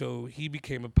younger, and so he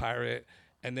became a pirate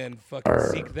and then fucking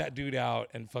seeked that dude out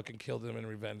and fucking killed him and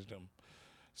revenged him.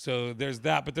 So there's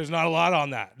that, but there's not a lot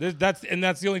on that. That's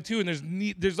the only two, and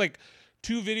there's like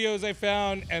 2 videos I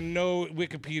found and no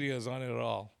Wikipedias on it at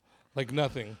all, like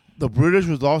nothing. The British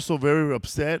was also very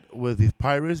upset with these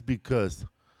pirates because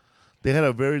they had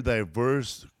a very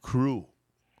diverse crew.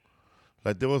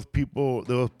 Like there was people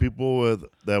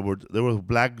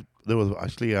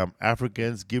actually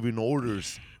Africans giving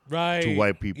orders to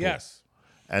white people. Yes.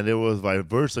 And it was vice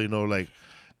versa,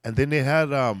 and then they had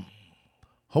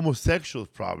homosexuals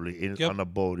probably on the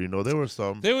boat. There were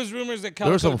some. There was rumors that there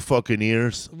were some fucking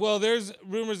ears. Well, there's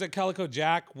rumors that Calico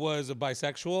Jack was a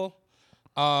bisexual.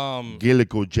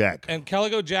 Gillico Jack. And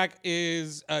Calico Jack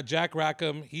is Jack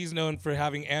Rackham. He's known for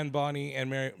having Anne Bonny and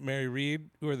Mary Read,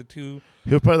 who are the two.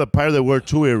 He was probably the pirate that wore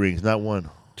 2 earrings, not 1.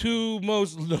 2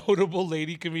 most notable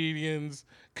lady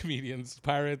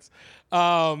pirates.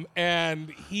 And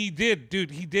he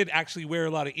did actually wear a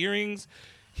lot of earrings.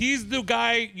 He's the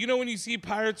guy, when you see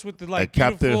pirates with the like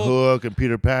Captain Hook and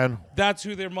Peter Pan. That's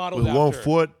who they're modeled with after. 1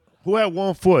 foot. Who had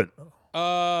 1 foot?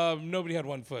 Nobody had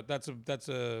 1 foot. That's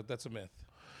a myth.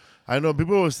 I know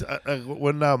people was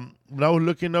when I was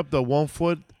looking up the 1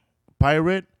 foot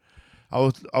pirate, I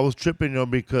was tripping,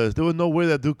 because there was no way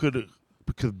that dude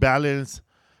could balance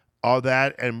all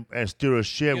that and steer a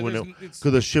ship because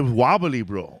the ship's wobbly,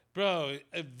 bro. Bro,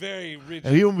 a very rigid.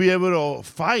 And he won't be able to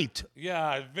fight.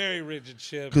 Yeah, very rigid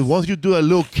ship. Because once you do a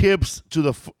little kips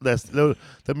to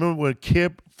remember when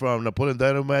Kip from Napoleon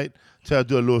Dynamite tried to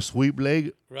do a little sweep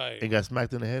leg, right, and got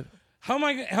smacked in the head. How am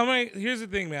I? Here's the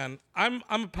thing, man. I'm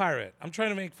a pirate. I'm trying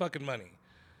to make fucking money.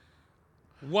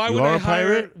 Why would I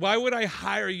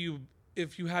hire you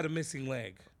if you had a missing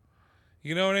leg?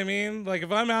 You know what I mean? Like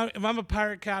if I'm a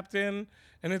pirate captain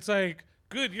and it's like,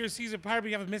 good, you're a seasoned pirate,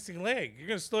 but you have a missing leg. You're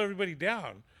gonna slow everybody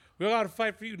down. We all gotta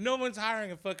fight for you. No one's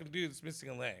hiring a fucking dude that's missing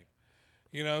a leg.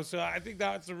 So I think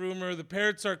that's a rumor. The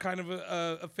parrots are kind of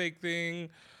a fake thing.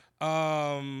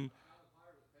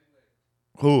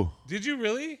 Who? Did you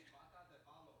really?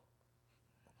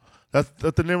 That's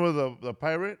the name of the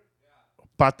pirate? Yeah.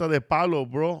 Pata de Palo,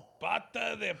 bro.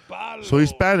 Pata de Palo. So he's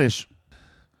Spanish.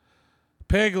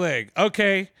 Peg leg.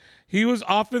 Okay. He was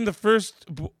often the first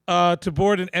to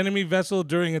board an enemy vessel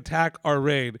during attack or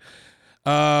raid.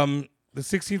 The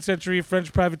 16th century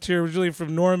French privateer, originally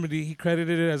from Normandy, he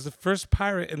credited it as the first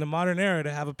pirate in the modern era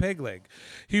to have a peg leg.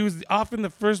 He was often the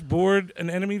first board an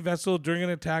enemy vessel during an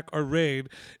attack or raid.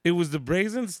 It was the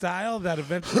brazen style that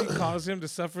eventually caused him to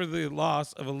suffer the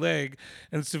loss of a leg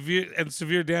and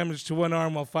severe damage to one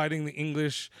arm while fighting the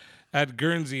English at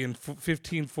Guernsey in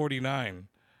 1549.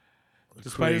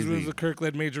 Despite his wounds, Leclerc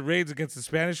led major raids against the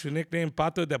Spanish, who nicknamed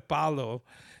Pato de Palo.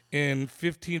 In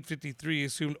 1553, he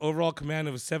assumed overall command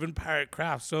of 7 pirate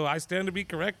craft. So I stand to be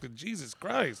corrected. Jesus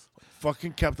Christ.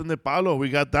 Fucking Captain de Palo. We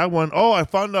got that one. Oh, I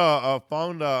forgot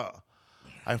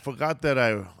that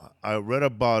I read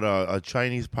about a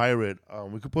Chinese pirate.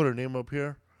 We could put her name up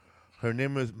here. Her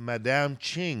name is Madame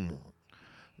Ching.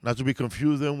 Not to be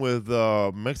confused with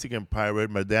Mexican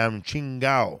pirate, Madame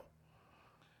Chingao.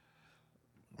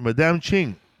 Madame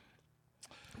Ching,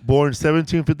 born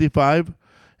 1755.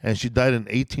 And she died in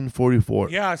 1844.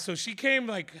 Yeah, so she came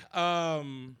like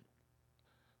when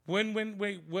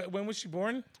was she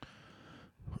born?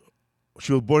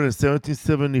 She was born in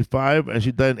 1775 and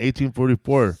she died in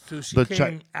 1844. So she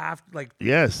came after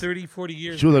 30, 40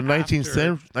 years. She was a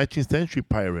 19th century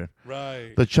pirate.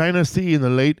 Right. The China Sea in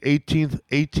the late 18th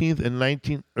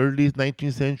and early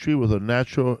 19th century was a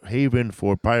natural haven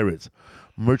for pirates.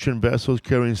 Merchant vessels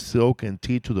carrying silk and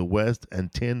tea to the west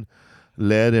and tin,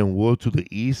 lead and wool to the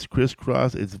east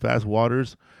crisscrossed its vast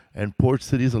waters and port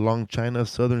cities along China's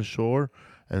southern shore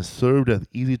and served as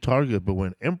easy targets. But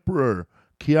when Emperor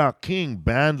Kia King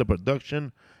banned the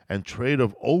production and trade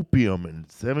of opium in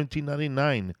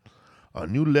 1799, a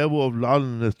new level of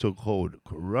lawlessness took hold.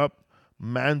 Corrupt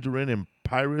Mandarin and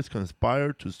pirates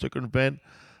conspired to circumvent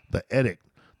the edict.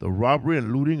 The robbery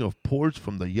and looting of ports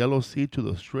from the Yellow Sea to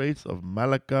the Straits of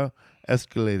Malacca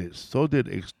escalated. So did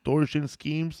extortion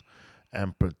schemes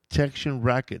and protection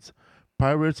rackets.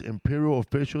 Pirates, imperial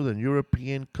officials, and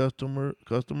European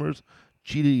customers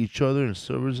cheated each other in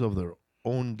service of their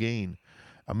own gain.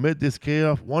 Amid this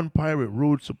chaos, one pirate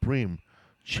ruled supreme,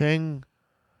 Cheng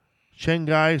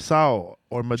Gai Sao,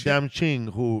 or Madame Ching,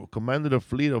 who commanded a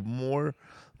fleet of more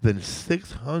than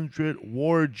 600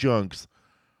 war junks.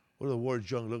 What does a war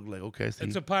junk look like? Okay, see.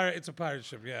 It's a pirate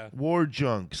ship, yeah. War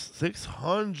junks,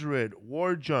 600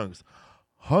 war junks,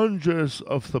 hundreds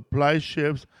of supply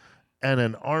ships, and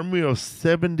an army of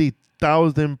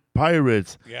 70,000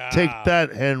 pirates. Yeah. Take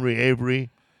that, Henry Avery.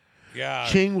 Yeah.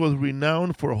 Ching was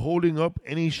renowned for holding up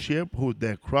any ship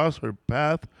that crossed her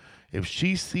path. If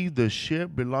she sees the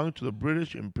ship belonged to the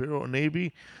British Imperial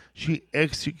Navy, she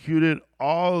executed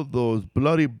all those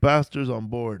bloody bastards on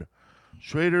board.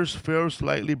 Traders fared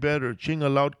slightly better. Ching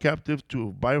allowed captives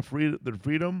to buy their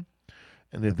freedom,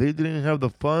 and if they didn't have the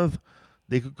funds,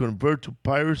 they could convert to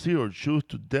piracy or choose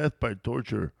to death by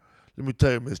torture. Let me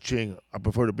tell you, Miss Ching, I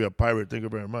prefer to be a pirate. Thank you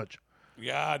very much.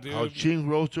 Yeah, dude. How Ching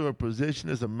rose to her position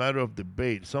is a matter of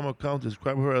debate. Some accounts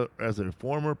describe her as a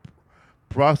former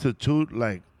prostitute,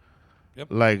 like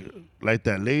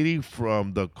that lady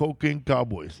from the Cocaine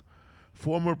Cowboys.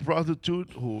 Former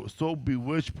prostitute who so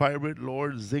bewitched pirate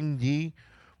Lord Xing Yi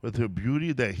with her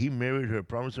beauty that he married her,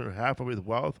 promising her half of his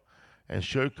wealth and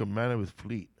shared command of his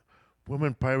fleet.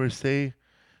 Women pirates say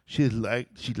she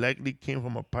likely came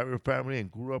from a pirate family and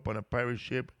grew up on a pirate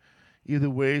ship. Either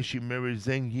way, she married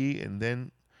Zheng Yi, and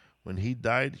then when he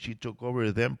died, she took over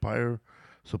his empire,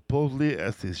 supposedly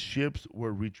as his ships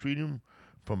were retreating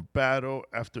from battle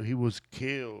after he was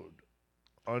killed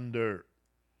under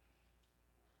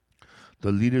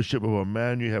the leadership of a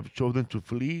man you have chosen to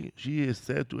flee. She is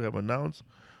said to have announced,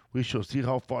 "We shall see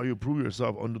how far you prove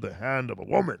yourself under the hand of a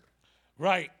woman."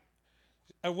 Right.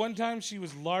 At one time, she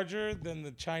was larger than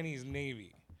the Chinese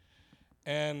Navy.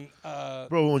 And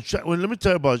bro, when let me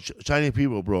tell you about Chinese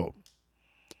people, bro.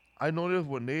 I noticed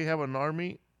when they have an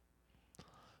army,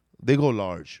 they go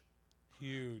large.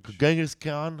 Huge. Genghis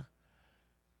Khan,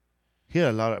 he had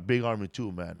a lot of big army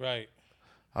too, man. Right.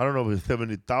 I don't know if it's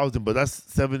 70,000, but that's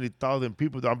 70,000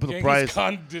 people. I'm Genghis surprised.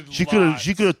 Khan did She could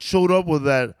have showed up with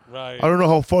that. Right. I don't know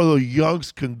how far those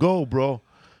youngs can go, bro.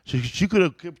 She could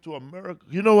have kept to America.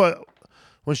 You know what?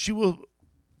 When she was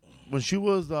born in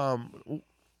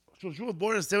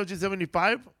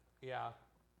 1775. Yeah.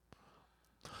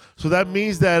 So that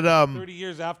means that 30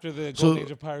 years after the golden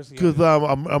age of piracy. Because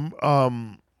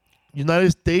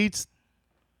United States,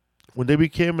 when they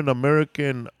became an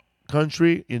American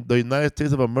country in the United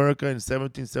States of America in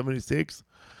 1776,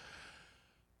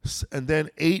 and then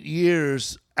 8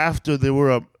 years after they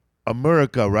were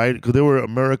America, right? Because they were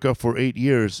America for 8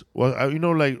 years. Well,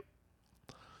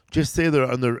 just say they're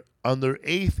on their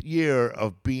 8th year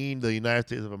of being the United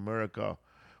States of America.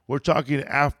 We're talking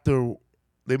after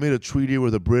they made a treaty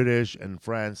with the British and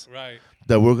France Right.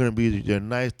 that we're going to be the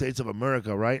United States of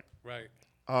America, right? Right.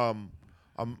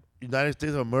 United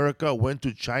States of America went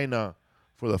to China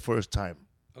for the first time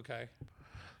Okay.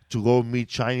 to go meet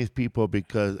Chinese people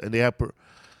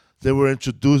they were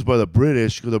introduced by the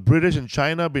British because the British and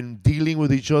China have been dealing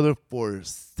with each other for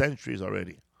centuries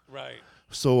already. Right.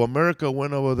 So America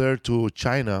went over there to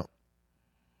China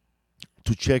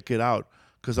to check it out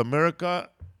because America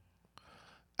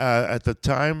at the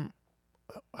time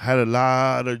had a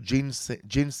lot of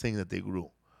ginseng that they grew.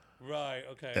 Right.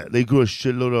 Okay. They grew a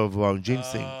shitload of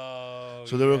ginseng. Oh,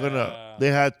 So they were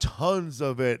they had tons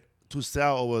of it to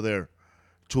sell over there.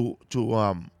 The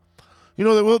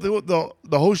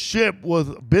whole ship was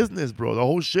business, bro. The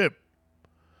whole ship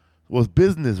was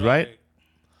business, right?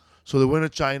 So they went to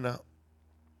China,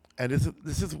 and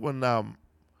this is when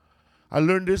I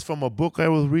learned this from a book I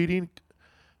was reading.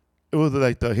 It was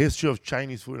like the history of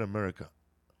Chinese food in America.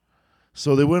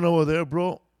 So they went over there,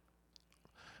 bro,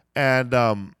 and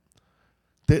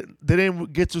they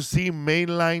didn't get to see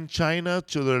mainline China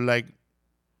till their like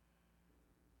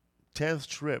 10th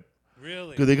trip.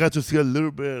 Really? Because they got to see a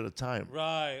little bit at a time.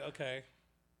 Right. Okay.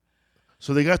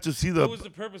 So they got to see What was the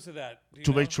purpose of that?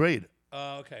 To make trade.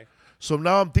 Okay. So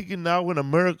now I'm thinking when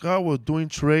America was doing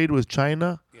trade with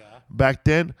China, Yeah. back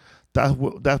then,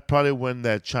 that's probably when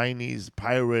that Chinese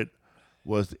pirate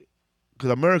was, because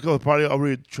America was probably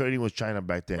already trading with China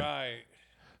back then. Right.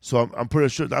 So I'm pretty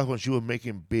sure that's when she was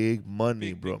making big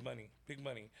money, bro. Big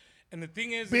money. And the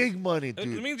thing is, Big money, dude.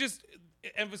 Let me just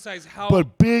emphasize how.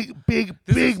 But big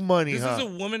money, This is a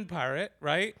woman pirate,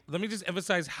 right? Let me just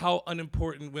emphasize how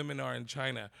unimportant women are in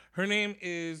China. Her name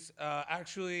is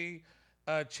actually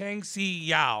Chang Si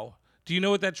Yao. Do you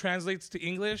know what that translates to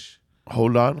English?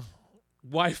 Hold on.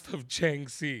 Wife of Chang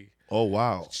Si. Oh,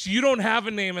 wow. You don't have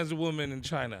a name as a woman in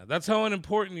China. That's how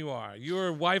unimportant you are.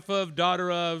 You're wife of,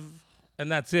 daughter of,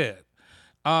 and that's it.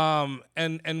 And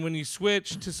when you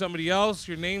switch to somebody else,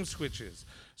 your name switches.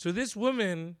 So this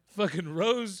woman fucking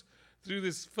rose through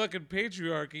this fucking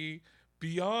patriarchy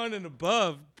beyond and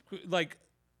above, like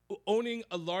owning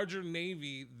a larger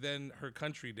navy than her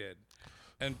country did,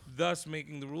 and thus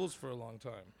making the rules for a long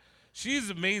time. She's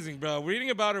amazing, bro. Reading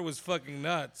about her was fucking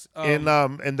nuts. In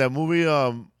that movie,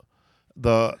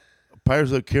 the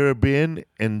Pirates of the Caribbean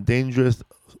and Dangerous,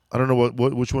 I don't know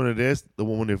which one it is. The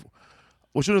one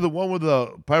which one is the one where the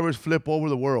pirates flip over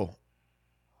the world?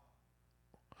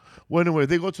 Well, anyway,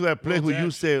 they go to that place where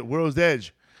you said World's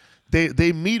Edge.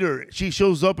 They meet her. She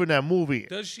shows up in that movie.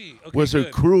 Does she? Okay, with her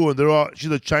crew, and she's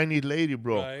a Chinese lady,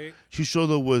 bro. Right. She shows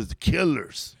up with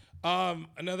killers.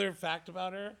 Another fact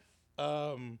about her.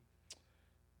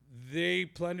 They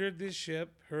plundered this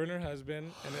ship, her and her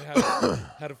husband, and it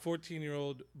had a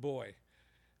 14-year-old boy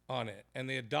on it. And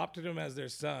they adopted him as their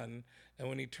son. And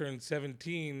when he turned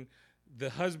 17, the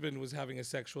husband was having a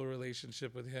sexual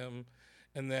relationship with him.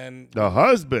 And then the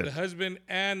husband,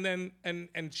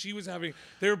 and she was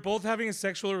they were both having a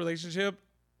sexual relationship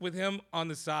with him on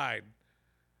the side.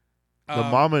 The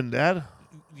mom and dad?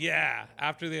 Yeah,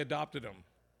 after they adopted him.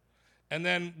 And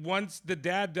then once the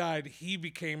dad died, he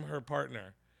became her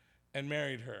partner and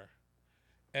married her.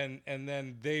 And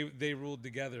then they ruled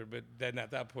together, but then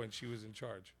at that point she was in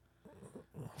charge.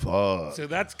 Fuck. So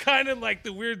that's kind of like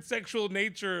the weird sexual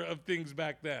nature of things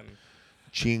back then.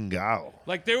 Chingao.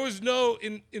 Like there was no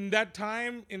in that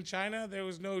time in China, there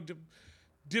was no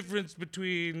difference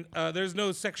between there's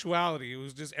no sexuality. It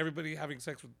was just everybody having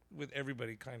sex with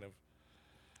everybody, kind of.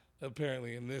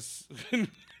 Apparently, in this.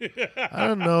 I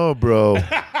don't know, bro.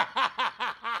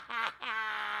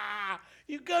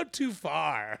 You go too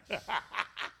far.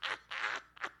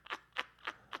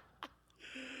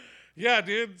 Yeah,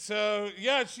 dude. So,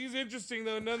 yeah, she's interesting,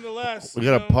 though, nonetheless. We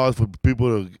got to pause for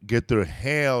people to get their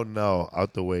hell no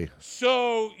out the way.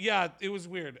 So, yeah, it was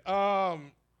weird.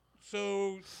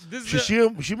 So, this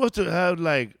she must have had,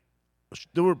 like,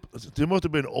 they must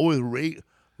have been always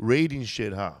raiding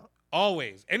shit, huh?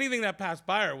 Always. Anything that passed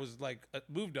by her was, like,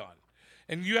 moved on.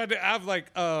 And you had to have, like,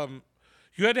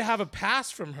 you had to have a pass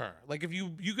from her. Like, if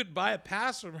you could buy a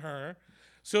pass from her.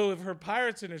 So, if her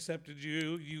pirates intercepted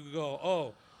you, you go,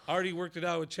 oh, I already worked it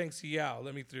out with Chang Si Yao.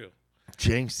 Let me through.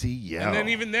 Chang Si Yao. And then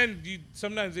even then,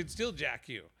 sometimes they'd still jack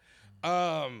you.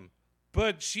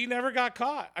 But she never got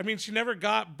caught. I mean, she never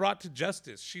got brought to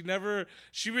justice.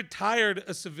 She retired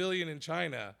a civilian in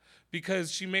China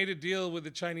because she made a deal with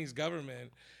the Chinese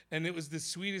government, and it was the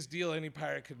sweetest deal any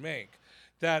pirate could make.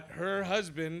 That her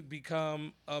husband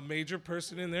become a major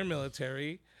person in their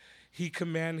military, he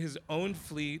command his own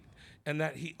fleet, and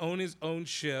that he own his own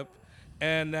ship,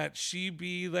 and that she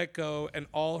be let go and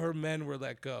all her men were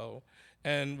let go,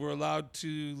 and were allowed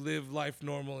to live life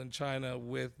normal in China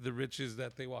with the riches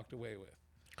that they walked away with.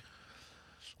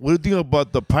 What do you think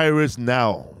about the pirates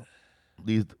now?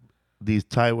 These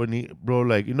Taiwanese, bro,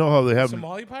 like, you know how they have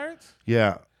Somali pirates?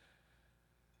 Yeah.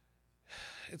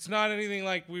 It's not anything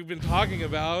like we've been talking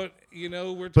about, you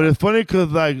know. But it's funny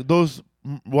because like those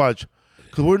because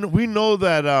we know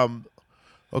that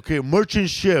merchant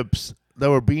ships that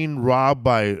were being robbed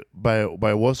by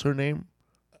what's her name?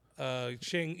 Yang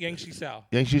Shishao.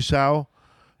 Yang Shishao.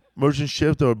 Merchant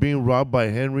ships that were being robbed by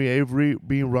Henry Avery,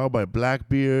 being robbed by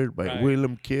Blackbeard, by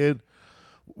William Kidd.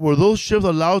 Were those ships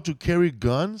allowed to carry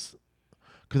guns?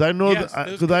 Because I know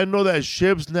I know that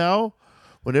ships now,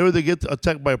 whenever they get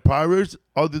attacked by pirates,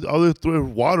 all they throw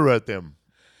water at them.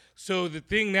 So the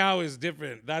thing now is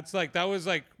different. That was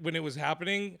like when it was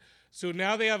happening. So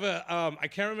now they have a I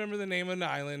can't remember the name of the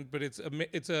island, but it's an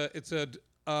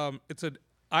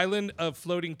island of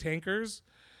floating tankers,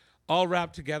 all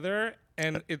wrapped together,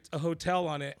 and it's a hotel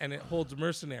on it, and it holds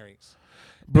mercenaries.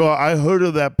 Bro, I heard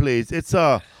of that place. It's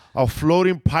a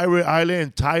floating pirate island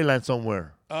in Thailand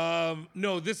somewhere.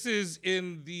 No, this is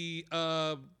in the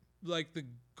like the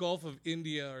Gulf of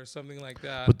India or something like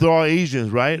that. But they're all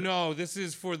Asians, right? No, this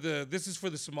is for the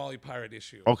Somali pirate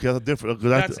issue. Okay, that's different.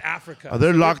 That's Africa. Are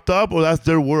they locked up or that's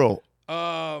their world?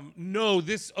 No,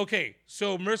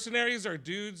 so mercenaries are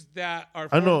dudes that are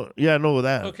I know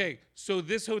that. Okay, so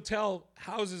this hotel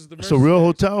houses the mercenaries. It's a real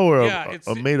hotel or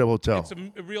a made-up hotel? It's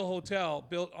a real hotel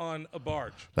built on a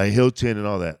barge. Like Hilton and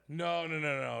all that?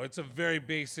 No. It's a very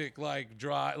basic, like,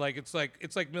 dry, like, it's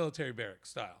like military barrack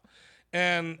style.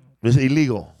 And it's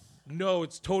illegal. No,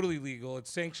 it's totally legal.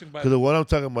 It's sanctioned by. Because what I'm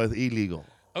talking about is illegal.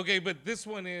 Okay, but this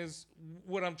one is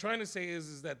what I'm trying to say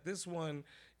is that this one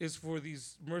is for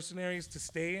these mercenaries to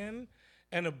stay in,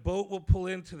 and a boat will pull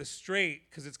into the strait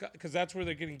because that's where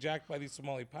they're getting jacked by these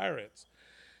Somali pirates,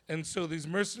 and so these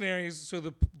mercenaries, so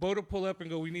the boat will pull up and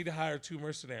go, we need to hire 2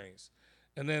 mercenaries,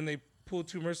 and then they pull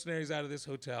 2 mercenaries out of this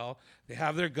hotel. They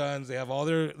have their guns, they have all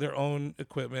their own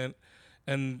equipment.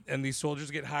 And these soldiers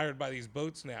get hired by these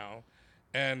boats now.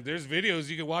 And there's videos,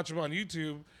 you can watch them on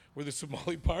YouTube, where the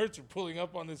Somali pirates are pulling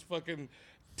up on this fucking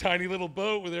tiny little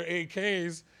boat with their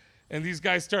AKs. And these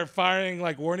guys start firing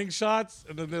like warning shots.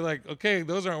 And then they're like, okay,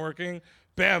 those aren't working.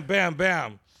 Bam, bam,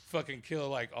 bam. Fucking kill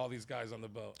like all these guys on the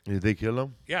boat. Did they kill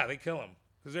them? Yeah, they kill them.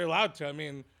 Because they're allowed to. I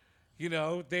mean, you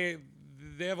know, they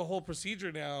have a whole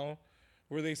procedure now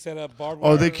where they set up barbed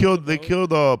wire. Oh, they killed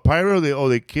the pirate?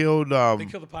 They killed... They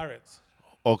killed the pirates.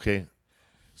 Okay.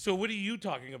 So what are you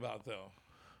talking about, though?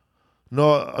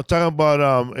 No, I'm talking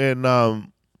about in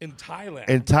Thailand.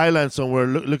 In Thailand somewhere.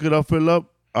 Look it up, Philip.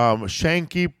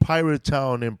 Shanky Pirate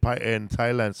Town in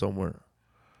Thailand somewhere.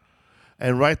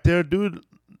 And right there, dude,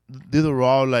 these are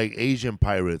all like Asian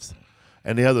pirates,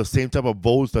 and they have the same type of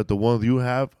boats that the ones you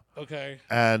have. Okay.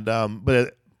 And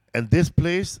and this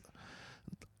place,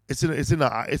 it's in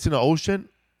the ocean,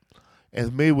 and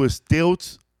it's made with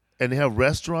stilts, and they have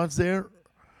restaurants there.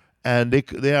 And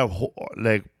they have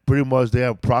like pretty much they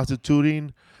have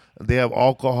prostituting, they have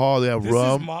alcohol, they have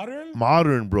rum. This is modern?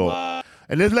 Modern, bro. What?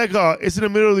 And it's like it's in the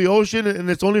middle of the ocean and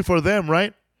it's only for them,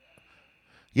 right?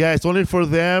 Yeah, it's only for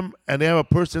them, and they have a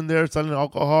person there selling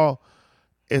alcohol.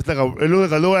 It looks like a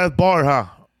little ass bar, huh?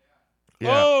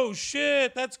 Yeah. Oh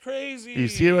shit, that's crazy. You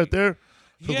see it right there?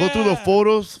 So go through the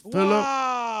photos, Philip.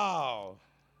 Wow.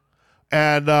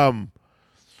 And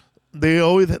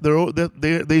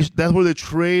that's where they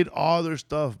trade all their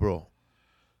stuff, bro.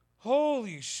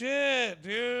 Holy shit,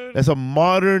 dude. That's a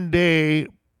modern day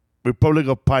Republic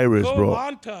of Pirates, bro. Koh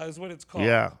Lanta is what it's called.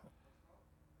 Yeah.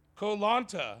 Koh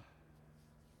Lanta.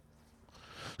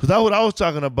 So that's what I was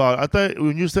talking about. I thought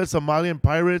when you said Somalian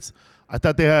pirates, I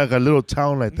thought they had like a little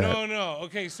town like that. No.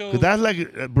 Okay, so that's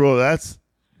like, bro, that's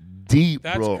deep,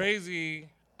 that's bro. That's crazy.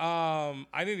 I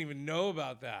didn't even know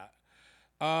about that.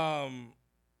 I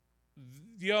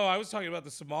was talking about the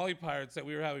Somali pirates that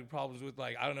we were having problems with,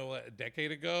 like, I don't know, what, a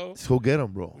decade ago? Let's go get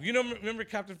them, bro. You know, remember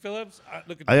Captain Phillips?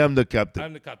 I am the captain.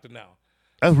 I'm the captain now.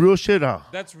 That's real shit, huh?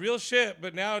 That's real shit,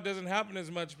 but now it doesn't happen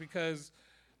as much because...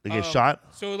 They get shot?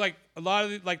 So, like, a lot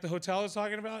of the hotel I was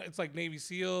talking about, it's like Navy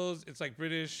SEALs, it's like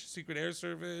British Secret Air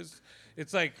Service,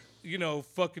 it's like,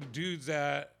 fucking dudes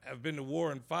that have been to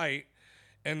war and fight.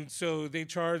 And so they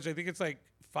charge, I think it's like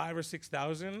 $5,000 or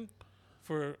 $6,000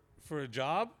 for a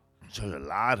job. So a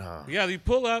lot, huh? Yeah, they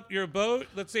pull up your boat.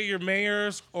 Let's say you're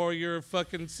Maersk or you're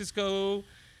fucking Cisco,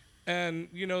 and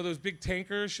those big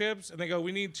tanker ships, and they go,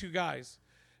 we need 2 guys,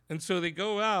 and so they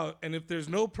go out, and if there's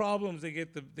no problems, they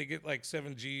get like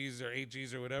 7 Gs or 8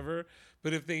 Gs or whatever.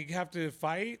 But if they have to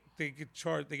fight, they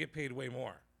get paid way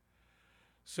more.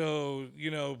 So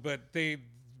but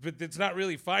but it's not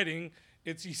really fighting.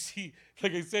 It's you see,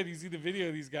 like I said, you see the video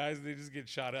of these guys and they just get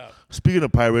shot up. Speaking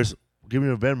of pirates, give me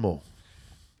your Venmo.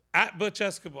 At Butch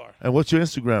Escobar. And what's your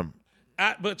Instagram?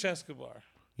 At Butch Escobar.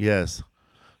 Yes.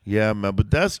 Yeah, man. But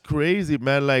that's crazy,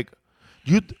 man. Like,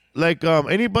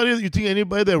 anybody, you think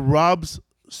anybody that robs,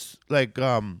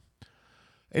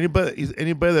 anybody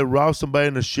that robs somebody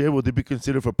in a ship, would they be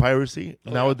considered for piracy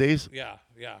nowadays? Yeah.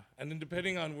 And then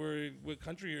depending on what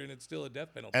country you're in, it's still a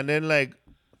death penalty. And then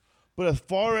but as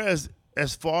far as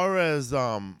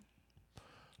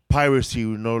piracy,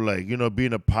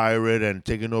 being a pirate and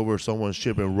taking over someone's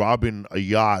ship and robbing a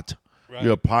yacht, right.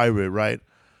 You're a pirate, right?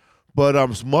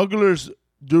 But smugglers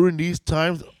during these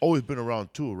times always been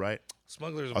around too, right?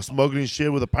 Smugglers a smuggling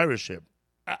ship with a pirate ship.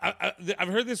 I've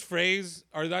heard this phrase,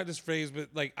 or not this phrase, but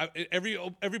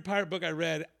every pirate book I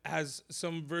read has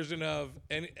some version of,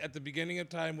 and at the beginning of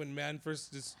time when man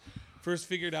first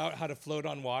figured out how to float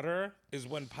on water is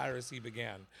when piracy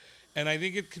began, and I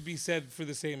think it could be said for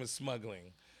the same as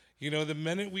smuggling. The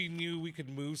minute we knew we could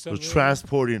move something,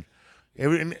 transporting,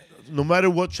 no matter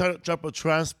what type of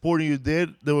transporting you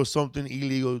did, there was something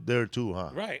illegal there too, huh?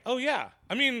 Right. Oh yeah.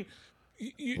 I mean.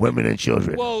 Women and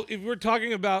children. Well, if we're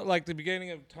talking about the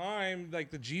beginning of time, like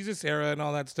the Jesus era and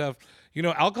all that stuff,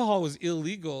 alcohol was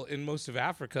illegal in most of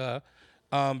Africa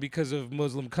because of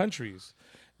Muslim countries,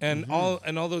 and all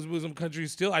those Muslim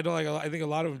countries still. I think a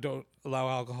lot of them don't allow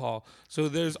alcohol. So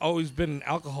there's always been an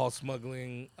alcohol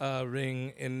smuggling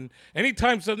ring, and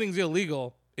anytime something's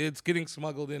illegal, it's getting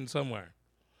smuggled in somewhere.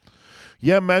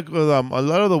 Yeah, Mac. A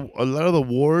lot of the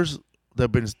wars that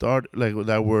have been started,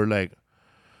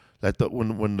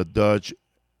 when the Dutch,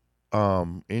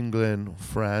 England,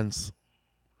 France,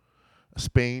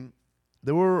 Spain,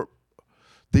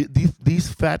 these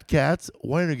fat cats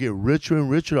wanted to get richer and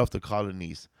richer off the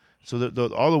colonies. So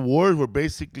all the wars were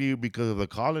basically because of the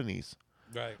colonies,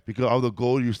 right? Because all the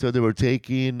gold you said they were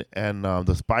taking and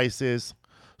the spices,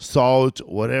 salt,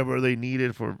 whatever they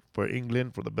needed for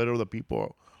England, for the better of the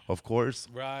people, of course.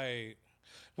 Right.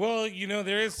 Well,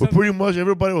 there is. But pretty much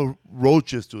everybody was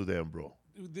roaches to them, bro.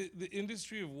 The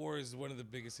industry of war is one of the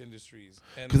biggest industries.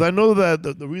 Because I know that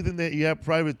the reason that you have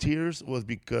privateers was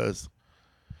because,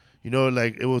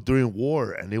 it was during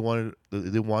war and they wanted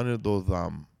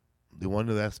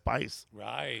that spice.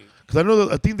 Right.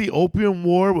 Because I think the Opium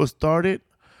War was started.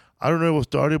 I don't know if it was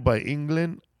started by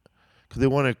England because they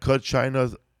want to cut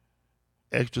China's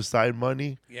extra side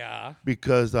money. Yeah.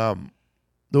 Because there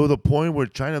was a point where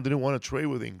China didn't want to trade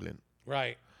with England.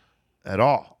 Right. At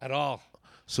all.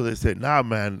 So they said, nah,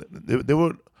 man. They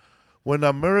were, when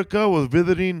America was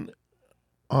visiting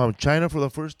China for the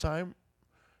first time,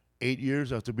 8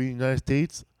 years after being United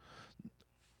States,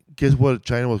 guess what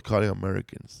China was calling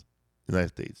Americans, United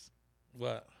States?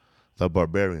 What? The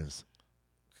barbarians.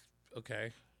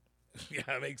 Okay. Yeah,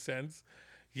 that makes sense.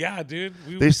 Yeah, dude.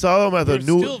 They saw them as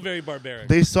still very barbaric.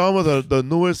 They saw them as the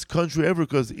newest country ever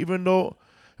because even though,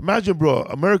 imagine, bro,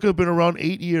 America's been around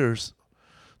 8 years.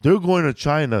 They're going to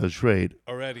China to trade.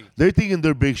 Already. They're thinking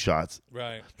they're big shots.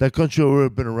 Right. That country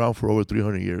already been around for over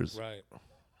 300 years.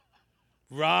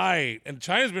 Right. And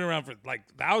China's been around for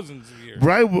thousands of years.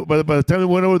 Right. By the time they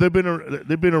went over, they've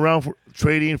been around for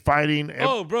trading, fighting.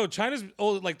 Oh, bro, China's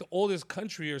the oldest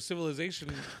country or civilization.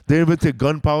 They invented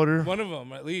gunpowder. One of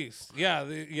them, at least. Yeah.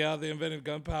 They invented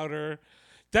gunpowder.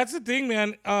 That's the thing,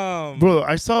 man. Bro,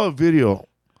 I saw a video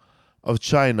of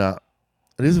China,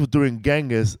 and this was during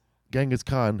Genghis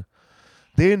Khan.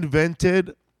 They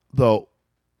invented the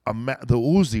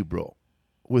Uzi, bro,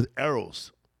 with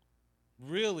arrows.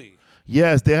 Really?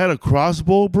 Yes, they had a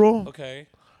crossbow, bro. Okay.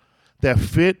 That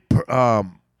fit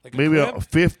maybe a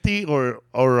 50 or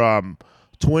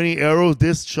 20 arrows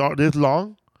this short, this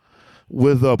long,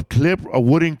 with a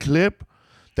wooden clip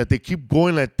that they keep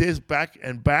going like this back,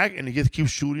 and it just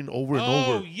keeps shooting over and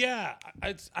over. Oh yeah,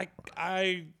 it's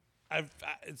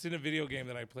in a video game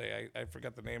that I play. I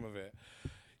forgot the name of it.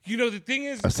 The thing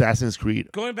is, Assassin's Creed.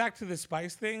 Going back to the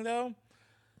spice thing, though,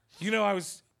 I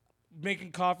was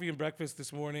making coffee and breakfast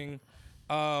this morning.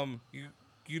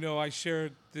 I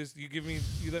shared this. You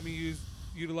let me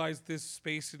utilize this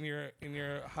space in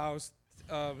your house.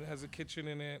 It has a kitchen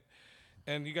in it,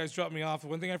 and you guys dropped me off.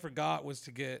 One thing I forgot was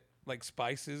to get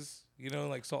spices.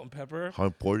 Like salt and pepper. How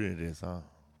important it is, huh?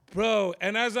 Bro,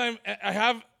 and as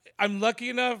I'm lucky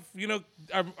enough,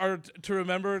 to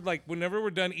remember, whenever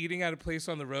we're done eating at a place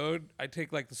on the road, I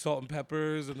take the salt and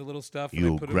peppers and the little stuff. You,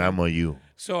 and I put grandma, it in. you.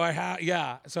 So I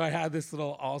had this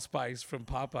little allspice from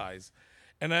Popeyes,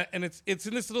 and it's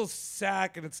in this little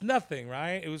sack, and it's nothing,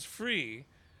 right? It was free,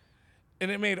 And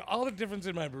it made all the difference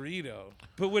in my burrito.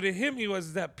 But what it hit me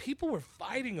was that people were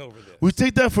fighting over this. We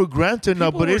take that for granted now,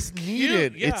 People but were it's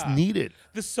needed. killed. It's Yeah. needed.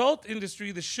 The salt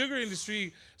industry, the sugar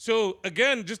industry. So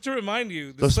again, just to remind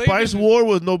you, The slave spice industry- war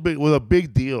was a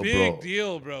big deal, big bro.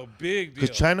 deal, bro. Big deal.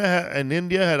 Because China and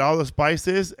India had all the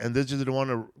spices, and they just didn't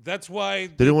want to. That's why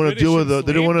They didn't want to deal with British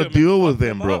They didn't want to enslaved them deal and with fucked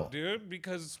them, bro. up, dude,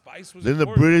 because spice was Then the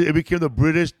important. British, it became the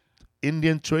British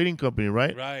Indian Trading Company,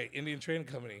 right? Right, Indian Trading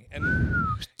Company, and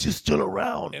It's just still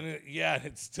around.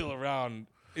 it's still around.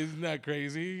 Isn't that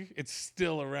crazy? It's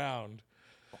still around.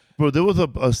 Bro, there was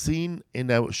a scene in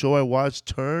that show I watched,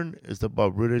 Turn. It's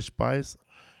about British spice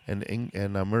and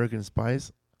American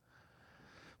spice,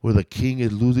 where the king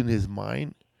is losing his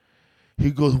mind.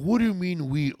 He goes, "What do you mean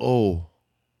we owe?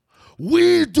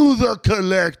 We do the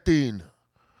collecting.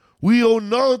 We owe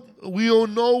no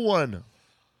one."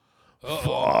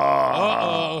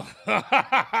 Uh-oh.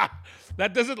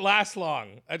 That doesn't last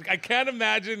long. I can't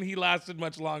imagine he lasted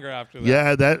much longer after that.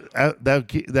 Yeah,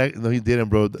 that no, he didn't,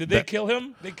 bro. Did they kill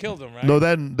him? They killed him, right? No,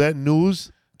 that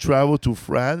news traveled to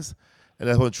France, and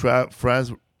that's when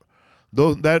France.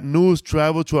 That news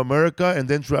traveled to America and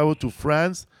then traveled to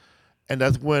France, and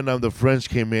that's when the French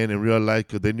came in and realized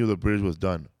because they knew the British was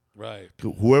done. Right.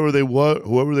 Whoever they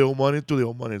owe money to, they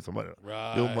owe money to somebody.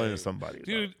 Right. They owe money to somebody.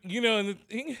 Dude, and the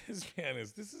thing is, man,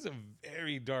 this is a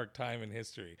very dark time in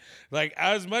history. Like,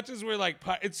 as much as we're like,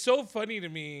 it's so funny to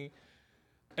me,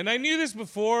 and I knew this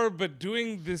before, but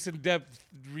doing this in-depth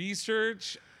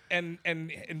research and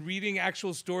reading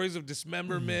actual stories of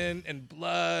dismemberment and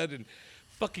blood and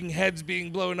fucking heads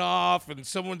being blown off and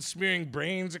someone smearing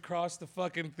brains across the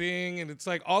fucking thing, and it's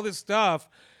like all this stuff.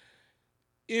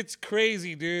 It's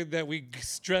crazy, dude, that we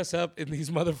dress up in these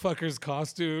motherfuckers'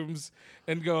 costumes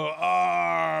and go,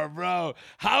 bro,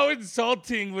 how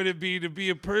insulting would it be to be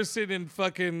a person in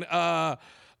fucking,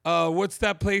 what's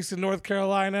that place in North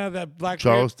Carolina? That black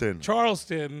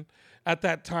Charleston at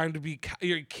that time, to be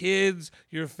your kids,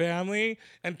 your family,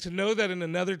 and to know that in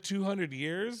another 200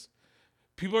 years,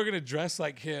 people are going to dress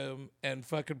like him and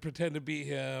fucking pretend to be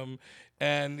him.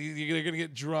 And they're going to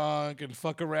get drunk and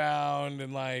fuck around.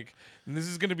 And this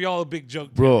is going to be all a big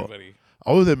joke to everybody. I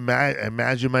always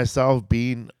imagine myself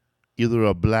being either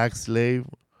a black slave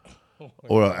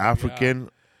or an African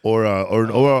or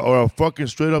a fucking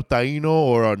straight up Taino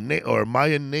or a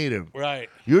Mayan native. Right.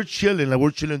 You're chilling. Like we're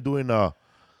chilling doing the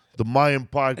Mayan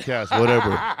podcast,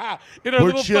 whatever. In our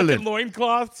little fucking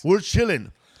loincloths. We're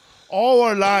chilling. All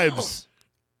our lives,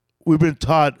 we've been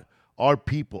taught our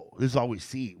people. This is all we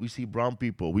see. We see brown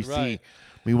people. We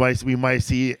might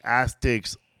see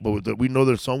Aztecs, but we know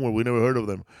they're somewhere. We never heard of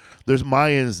them. There's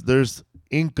Mayans. There's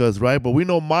Incas, right? But we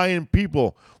know Mayan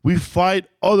people. We fight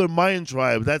other Mayan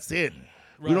tribes. That's it.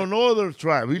 Right. We don't know other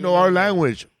tribes. We know our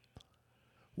language.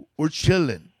 We're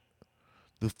chilling.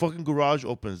 The fucking garage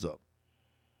opens up,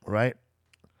 right?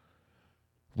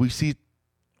 We see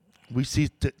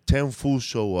 10 fools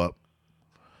show up.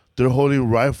 They're holding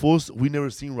rifles. We never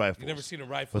seen rifles. You never seen a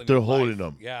rifle, but they're holding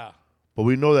them. Yeah. But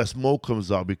we know that smoke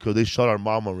comes out because they shot our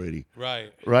mom already.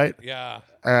 Right. Right. Yeah.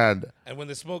 And when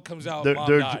the smoke comes out, mom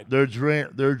died.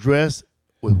 They're dressed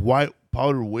with white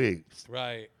powder wigs.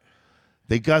 Right.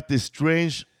 They got this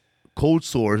strange cold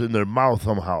sores in their mouth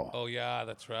somehow. Oh yeah,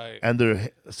 that's right. And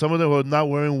some of them are not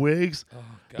wearing wigs. Oh,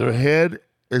 God. Their head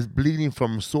is bleeding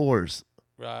from sores.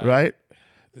 Right. Right.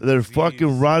 Their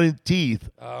fucking rotten teeth.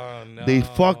 Oh, no. They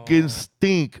fucking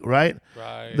stink, right?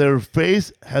 Right. Their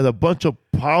face has a bunch of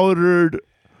powdered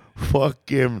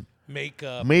fucking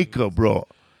makeup, bro.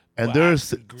 And they're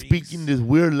speaking this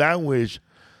weird language.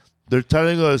 They're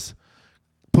telling us,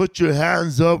 put your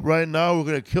hands up right now. We're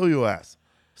going to kill your ass.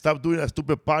 Stop doing that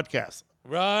stupid podcast.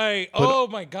 Right. Oh,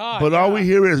 my God. But all we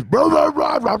hear is, blah, blah,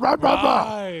 blah, blah, blah, blah.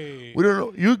 Right. We don't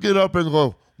know. You get up and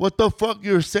go, what the fuck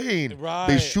you're saying? Right.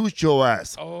 They shoot your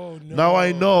ass. Oh, no. Now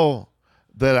I know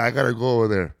that I got to go over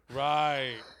there.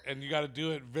 Right. And you got to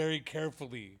do it very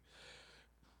carefully.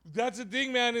 That's the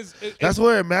thing, man. That's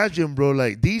what I imagine, bro.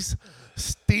 Like, these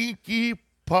stinky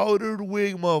powdered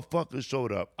wig motherfuckers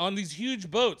showed up. On these huge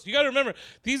boats. You got to remember,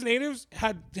 these natives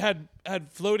had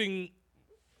floating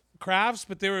crafts,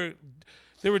 but they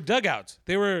were dugouts.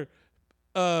 They were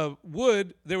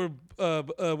wood. They were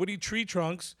woody tree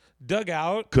trunks dug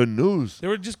out. Canoes. They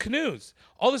were just canoes.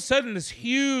 All of a sudden, this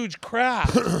huge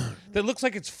craft that looks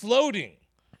like it's floating.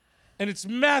 And it's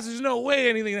massive. There's no way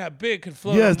anything that big could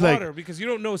float on water because you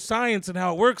don't know science and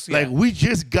how it works yet. Like we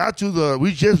just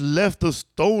left the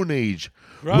Stone Age.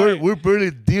 Right. We're barely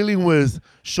dealing with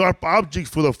sharp objects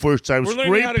for the first time. We're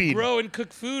learning how to grow and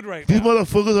cook food right now. These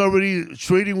motherfuckers are already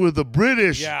trading with the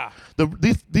British. Yeah.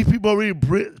 These people are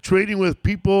already trading with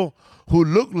people who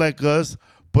look like us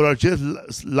but are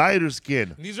just lighter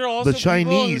skinned. These are also the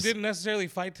Chinese people who didn't necessarily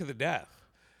fight to the death.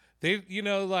 They,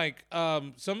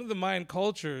 some of the Mayan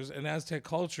cultures and Aztec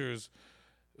cultures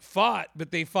fought,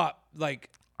 but they fought like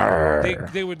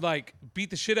they would like beat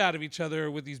the shit out of each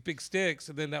other with these big sticks,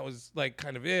 and then that was like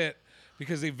kind of it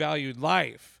because they valued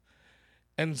life.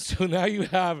 And so now you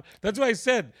have. That's why I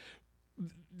said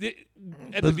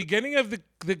at the beginning of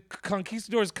the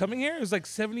conquistadors coming here, it was like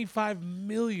 75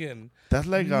 million. That's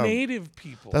like native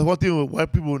people. That's one thing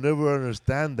white people will never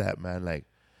understand. That man, like.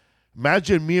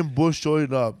 Imagine me and Bush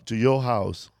showing up to your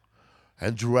house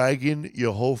and dragging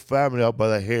your whole family out by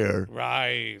the hair.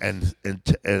 Right. And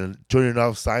turning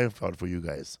off Seinfeld for you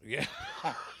guys. Yeah.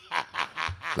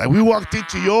 Like we walked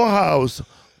into your house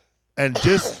and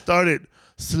just started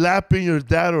slapping your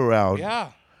dad around.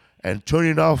 Yeah. And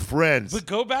turning off Friends. But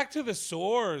go back to the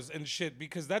sores and shit,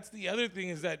 because that's the other thing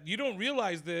is that you don't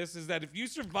realize this, is that if you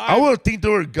survive... I would think they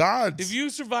were gods. If you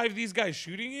survive these guys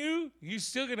shooting you, you're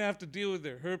still going to have to deal with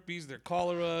their herpes, their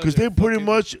cholera. Because they pretty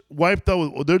much wiped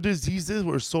out with their diseases.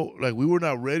 Were so, like, we were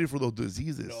not ready for those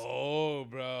diseases. No,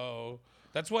 bro.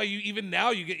 That's why even now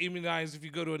you get immunized if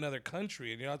you go to another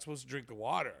country and you're not supposed to drink the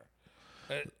water.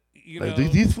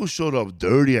 These fools showed up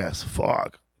dirty as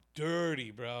fuck.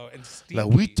 Dirty, bro, and stinky.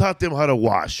 Like we taught them how to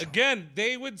wash. Again,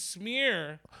 they would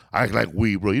smear. Act like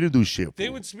we, bro. You didn't do shit. They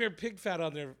would smear pig fat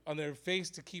on their face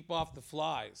to keep off the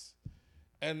flies,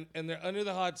 and they're under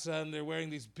the hot sun. They're wearing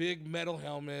these big metal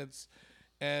helmets,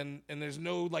 and there's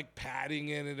no like padding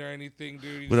in it or anything,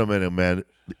 dude. Wait a minute, man.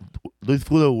 These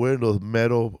fools are wearing those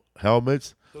metal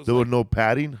helmets. There was no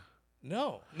padding.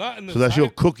 No, not in the. So that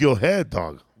you'll cook your head,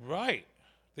 dog. Right.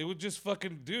 They would just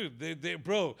fucking, dude.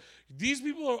 Bro, these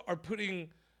people are putting,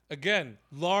 again,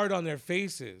 lard on their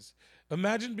faces.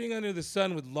 Imagine being under the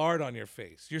sun with lard on your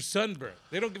face. You're sunburned.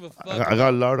 They don't give a fuck. I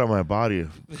got lard on my body.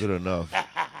 Good enough.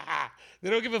 They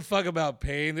don't give a fuck about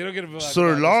pain. They don't give a fuck.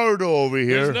 Sir Lardo over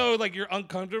here. There's no, like, you're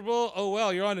uncomfortable. Oh,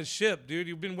 well, you're on a ship, dude.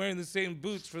 You've been wearing the same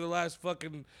boots for the last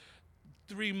fucking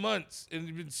 3 months, and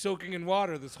you've been soaking in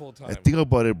water this whole time. Think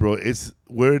about it, bro. It's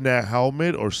wearing that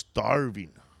helmet or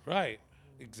starving. Right.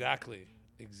 Exactly.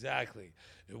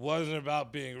 It wasn't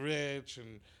about being rich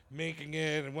and making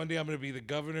it, and one day I'm going to be the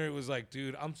governor. It was like,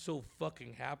 dude, I'm so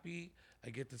fucking happy I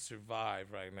get to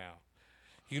survive right now.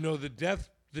 You know, the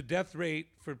death rate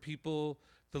for people,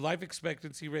 the life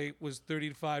expectancy rate was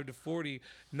 35 to 40,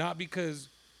 not because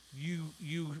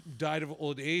you died of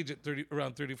old age at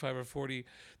around 35 or 40.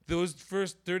 Those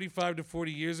first 35 to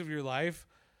 40 years of your life,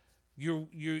 you're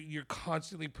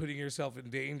constantly putting yourself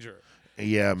in danger.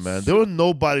 Yeah, man. There was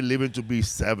nobody living to be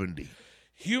 70.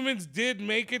 Humans did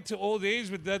make it to old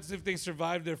age, but that's if they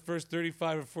survived their first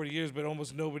 35 or 40 years, but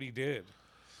almost nobody did.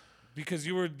 Because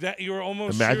you were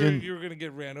almost sure you were going to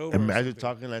get ran over. Imagine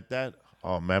talking like that.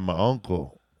 Oh, man, my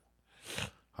uncle,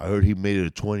 I heard he made it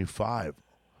to 25,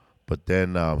 but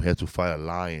then he had to fight a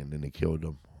lion and they killed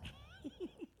him.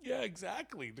 Yeah,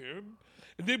 exactly, dude.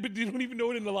 But you don't even know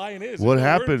what a lion is. What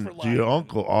happened to your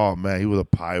uncle? Oh, man, he was a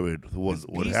pirate.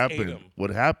 What happened?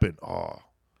 What happened? Oh,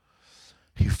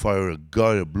 he fired a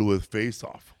gun and blew his face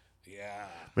off. Yeah.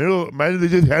 Imagine they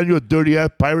just hand you a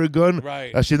dirty-ass pirate gun.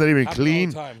 Right. That shit's not even Happened clean.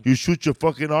 all the time. You shoot your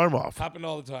fucking arm off. Happened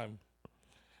all the time.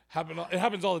 It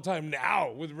happens all the time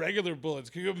now with regular bullets.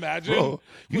 Can you imagine? Bro,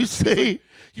 you say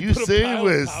it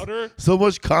with so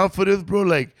much confidence, bro.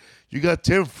 Like, you got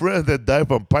 10 friends that died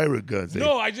from pirate guns.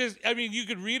 No, I mean, you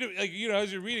could read it, like,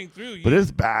 as you're reading through. But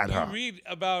it's bad, huh? You read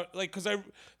about, like, because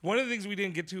one of the things we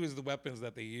didn't get to is the weapons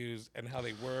that they use and how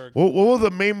they work. What was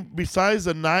the main, besides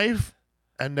the knife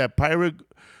and that pirate?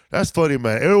 That's funny,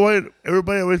 man.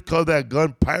 Everybody always called that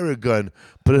gun pirate gun,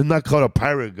 but it's not called a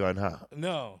pirate gun, huh?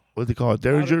 No. What's it called?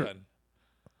 Derringer?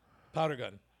 Powder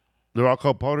gun. They're all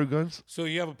called powder guns? So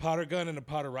you have a powder gun and a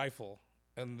powder rifle.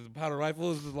 And the powder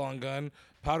rifle is the long gun.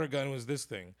 Powder gun was this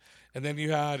thing. And then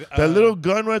you had... that little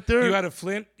gun right there? You had a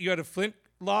flint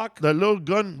lock. That little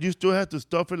gun, you still had to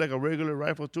stuff it like a regular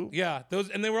rifle, too? Yeah.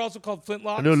 And they were also called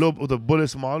flintlocks. And they were the bullet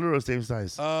smaller or same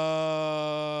size?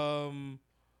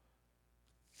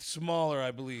 Smaller,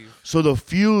 I believe. So the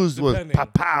fuse was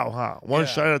pow, huh? One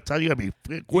shot at a time, you gotta be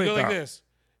quick. You go like this.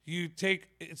 You take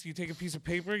a piece of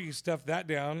paper, you stuff that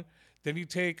down. Then you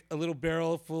take a little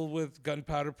barrel full with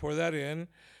gunpowder, pour that in.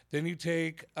 Then you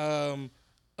take a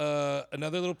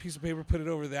another little piece of paper, put it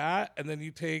over that, and then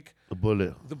you take the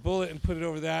bullet and put it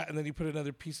over that, and then you put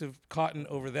another piece of cotton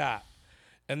over that.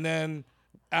 And then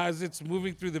as it's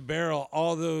moving through the barrel,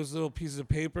 all those little pieces of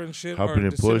paper and shit helping are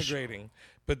it push. disintegrating.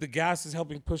 But the gas is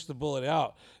helping push the bullet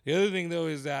out. The other thing, though,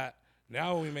 is that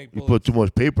now when we make You bullets, put too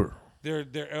much paper. they're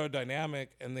aerodynamic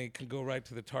and they can go right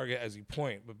to the target as you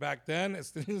point. But back then, as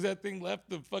soon as that thing left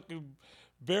the fucking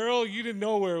barrel, you didn't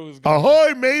know where it was going.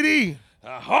 Ahoy, matey!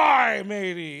 Ahoy,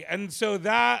 matey! And so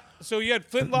you had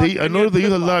flintlock. I know they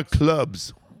use a lot of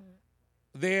clubs.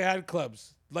 They had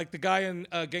clubs. Like the guy in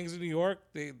Gangs of New York,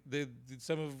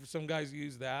 some guys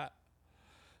use that.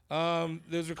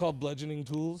 Those are called bludgeoning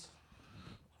tools.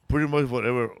 Pretty much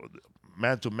whatever,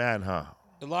 man to man, huh?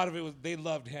 A lot of it was they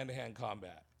loved hand-to-hand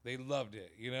combat. They loved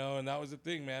it, and that was the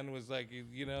thing, man. It was like,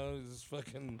 this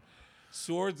fucking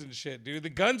swords and shit, dude. The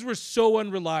guns were so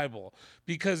unreliable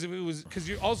because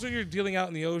you're dealing out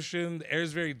in the ocean. The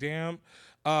air's very damp.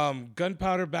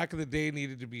 Gunpowder back in the day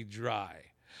needed to be dry.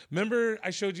 Remember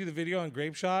I showed you the video on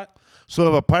Grape Shot? So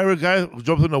if a pirate guy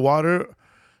jumps in the water and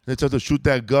they try to shoot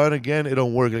that gun again, it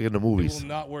don't work like in the movies. It will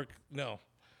not work. No.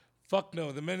 Fuck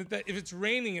no. The minute if it's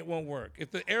raining, it won't work.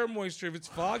 If the air moisture, if it's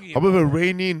foggy. How about if it's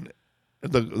raining?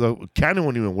 The cannon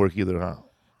won't even work either, huh?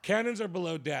 Cannons are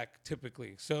below deck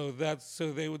typically, so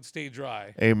they would stay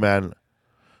dry. Hey man,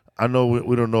 I know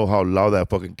we don't know how loud that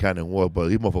fucking cannon was, but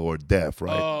these motherfuckers were deaf,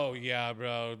 right? Oh yeah,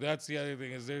 bro. That's the other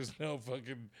thing is there's no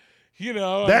fucking,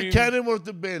 cannon must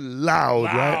have been loud,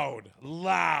 right?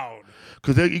 Loud.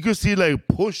 Because you could see like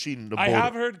pushing the boat. I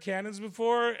have heard cannons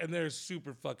before, and they're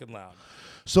super fucking loud.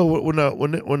 So when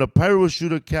a pirate would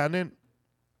shoot a cannon,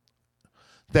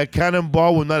 that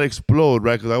cannonball would not explode,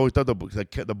 right? Because I always thought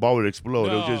the ball would explode.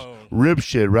 No. It would just rip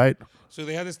shit, right? So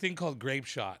they had this thing called Grape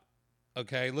Shot.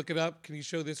 Okay, look it up. Can you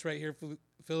show this right here,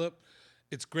 Philip?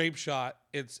 It's Grape Shot.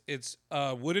 It's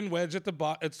a wooden wedge at the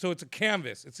bottom. So it's a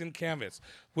canvas. It's in canvas.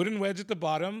 Wooden wedge at the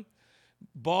bottom.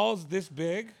 Balls this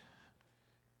big,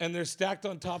 and they're stacked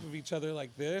on top of each other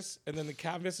like this. And then the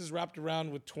canvas is wrapped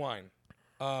around with twine,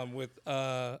 with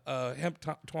hemp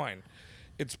twine.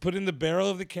 It's put in the barrel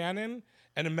of the cannon.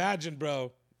 And imagine,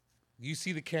 bro, you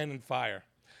see the cannon fire.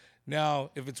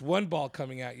 Now, if it's one ball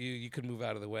coming at you, you can move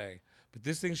out of the way. But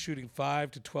this thing's shooting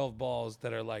 5 to 12 balls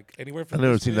that are like anywhere from I've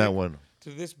never seen that one.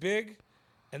 To this big,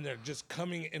 and they're just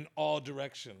coming in all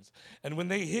directions. And when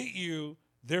they hit you,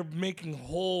 they're making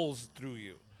holes through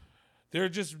you. They're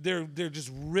just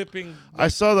ripping. I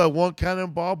saw that one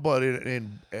cannonball, but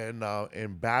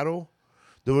in battle,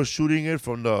 they were shooting it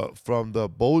from the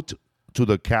boat to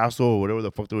the castle or whatever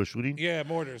the fuck they were shooting. Yeah,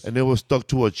 mortars. And it was stuck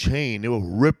to a chain. They were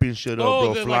ripping shit up,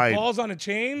 bro, they're flying. Like balls on a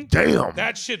chain? Damn.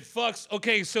 That shit fucks.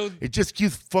 Okay, so it just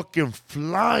keeps fucking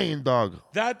flying, dog.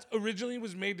 That originally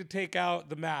was made to take out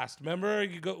the mast. Remember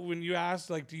when you asked,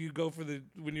 like, do you go for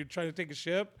when you're trying to take a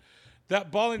ship?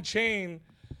 That ball and chain,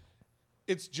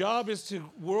 its job is to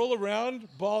whirl around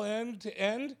ball end to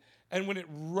end, and when it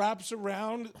wraps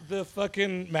around the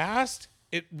fucking mast,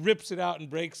 it rips it out and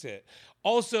breaks it.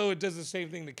 Also, it does the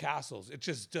same thing to castles. It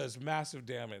just does massive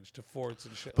damage to forts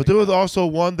and shit. But there was also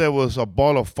one that was a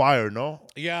ball of fire, no?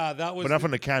 Yeah, that was. But not from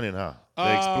the cannon, huh?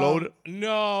 They exploded?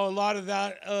 No, a lot of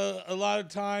that. A lot of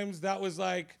times that was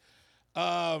like,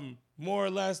 more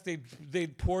or less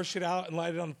they'd pour shit out and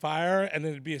light it on fire, and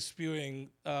then it'd be a spewing.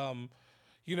 So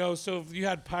if you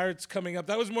had pirates coming up,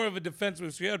 that was more of a defense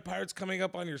move. So you had pirates coming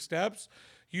up on your steps,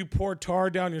 you pour tar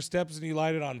down your steps and you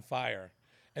light it on fire,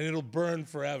 and it'll burn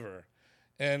forever.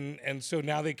 And so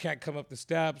now they can't come up the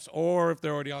steps, or if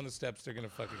they're already on the steps, they're gonna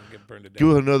fucking get burned to death. Give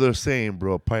us another saying,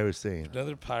 bro. Pirate saying.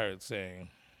 Another pirate saying.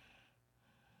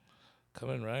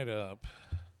 Coming right up.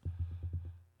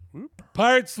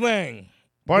 Pirate slang.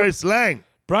 Pirate slang.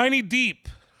 Briny deep.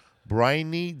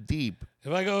 Briny deep.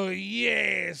 If I go,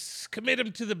 yes, commit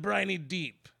him to the briny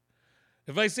deep.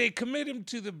 If I say commit him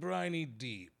to the briny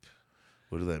deep.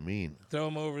 What does that mean? Throw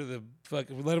him over the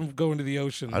fucking, let him go into the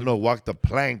ocean. I know, walk the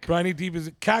plank. Briny deep is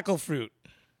cackle fruit.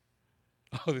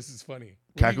 Oh, this is funny.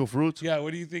 Cackle fruit? Yeah,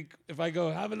 what do you think if I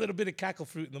go, have a little bit of cackle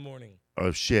fruit in the morning?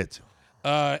 Oh, shit.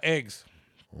 Eggs.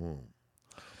 Mm.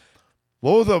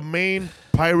 What was the main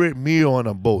pirate meal on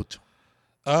a boat?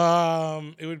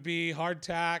 It would be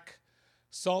hardtack,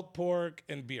 salt pork,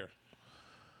 and beer.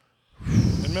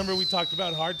 And remember we talked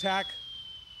about hardtack?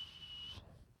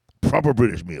 Proper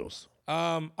British meals.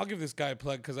 I'll give this guy a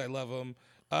plug because I love him.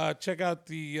 Check out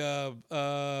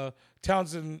the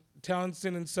Townsend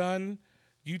and Son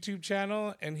YouTube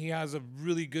channel, and he has a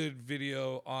really good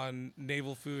video on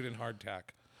naval food and hardtack.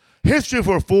 History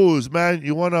for fools, man.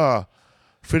 You want to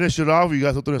finish it off, you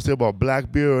got something to say about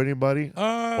Blackbeard or anybody?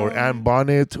 Or Ann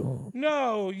Bonnet?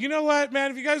 No. You know what,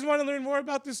 man? If you guys want to learn more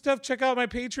about this stuff, check out my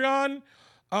Patreon.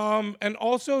 And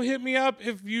also hit me up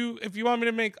if you want me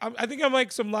to make. I think I'll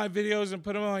make some live videos and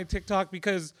put them on my TikTok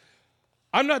because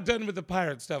I'm not done with the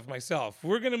pirate stuff myself.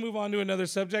 We're gonna move on to another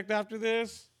subject after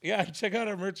this. Yeah, check out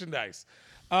our merchandise.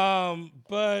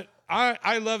 But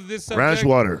I love this subject. Ranch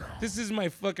water. This is my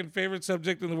fucking favorite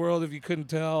subject in the world, if you couldn't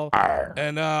tell.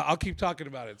 And I'll keep talking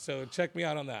about it. So check me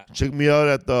out on that. Check me out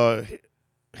at the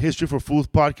History for Fools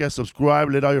podcast. Subscribe.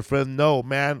 Let all your friends know,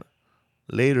 man.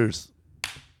 Laters.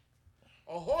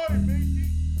 Ahoy, mate.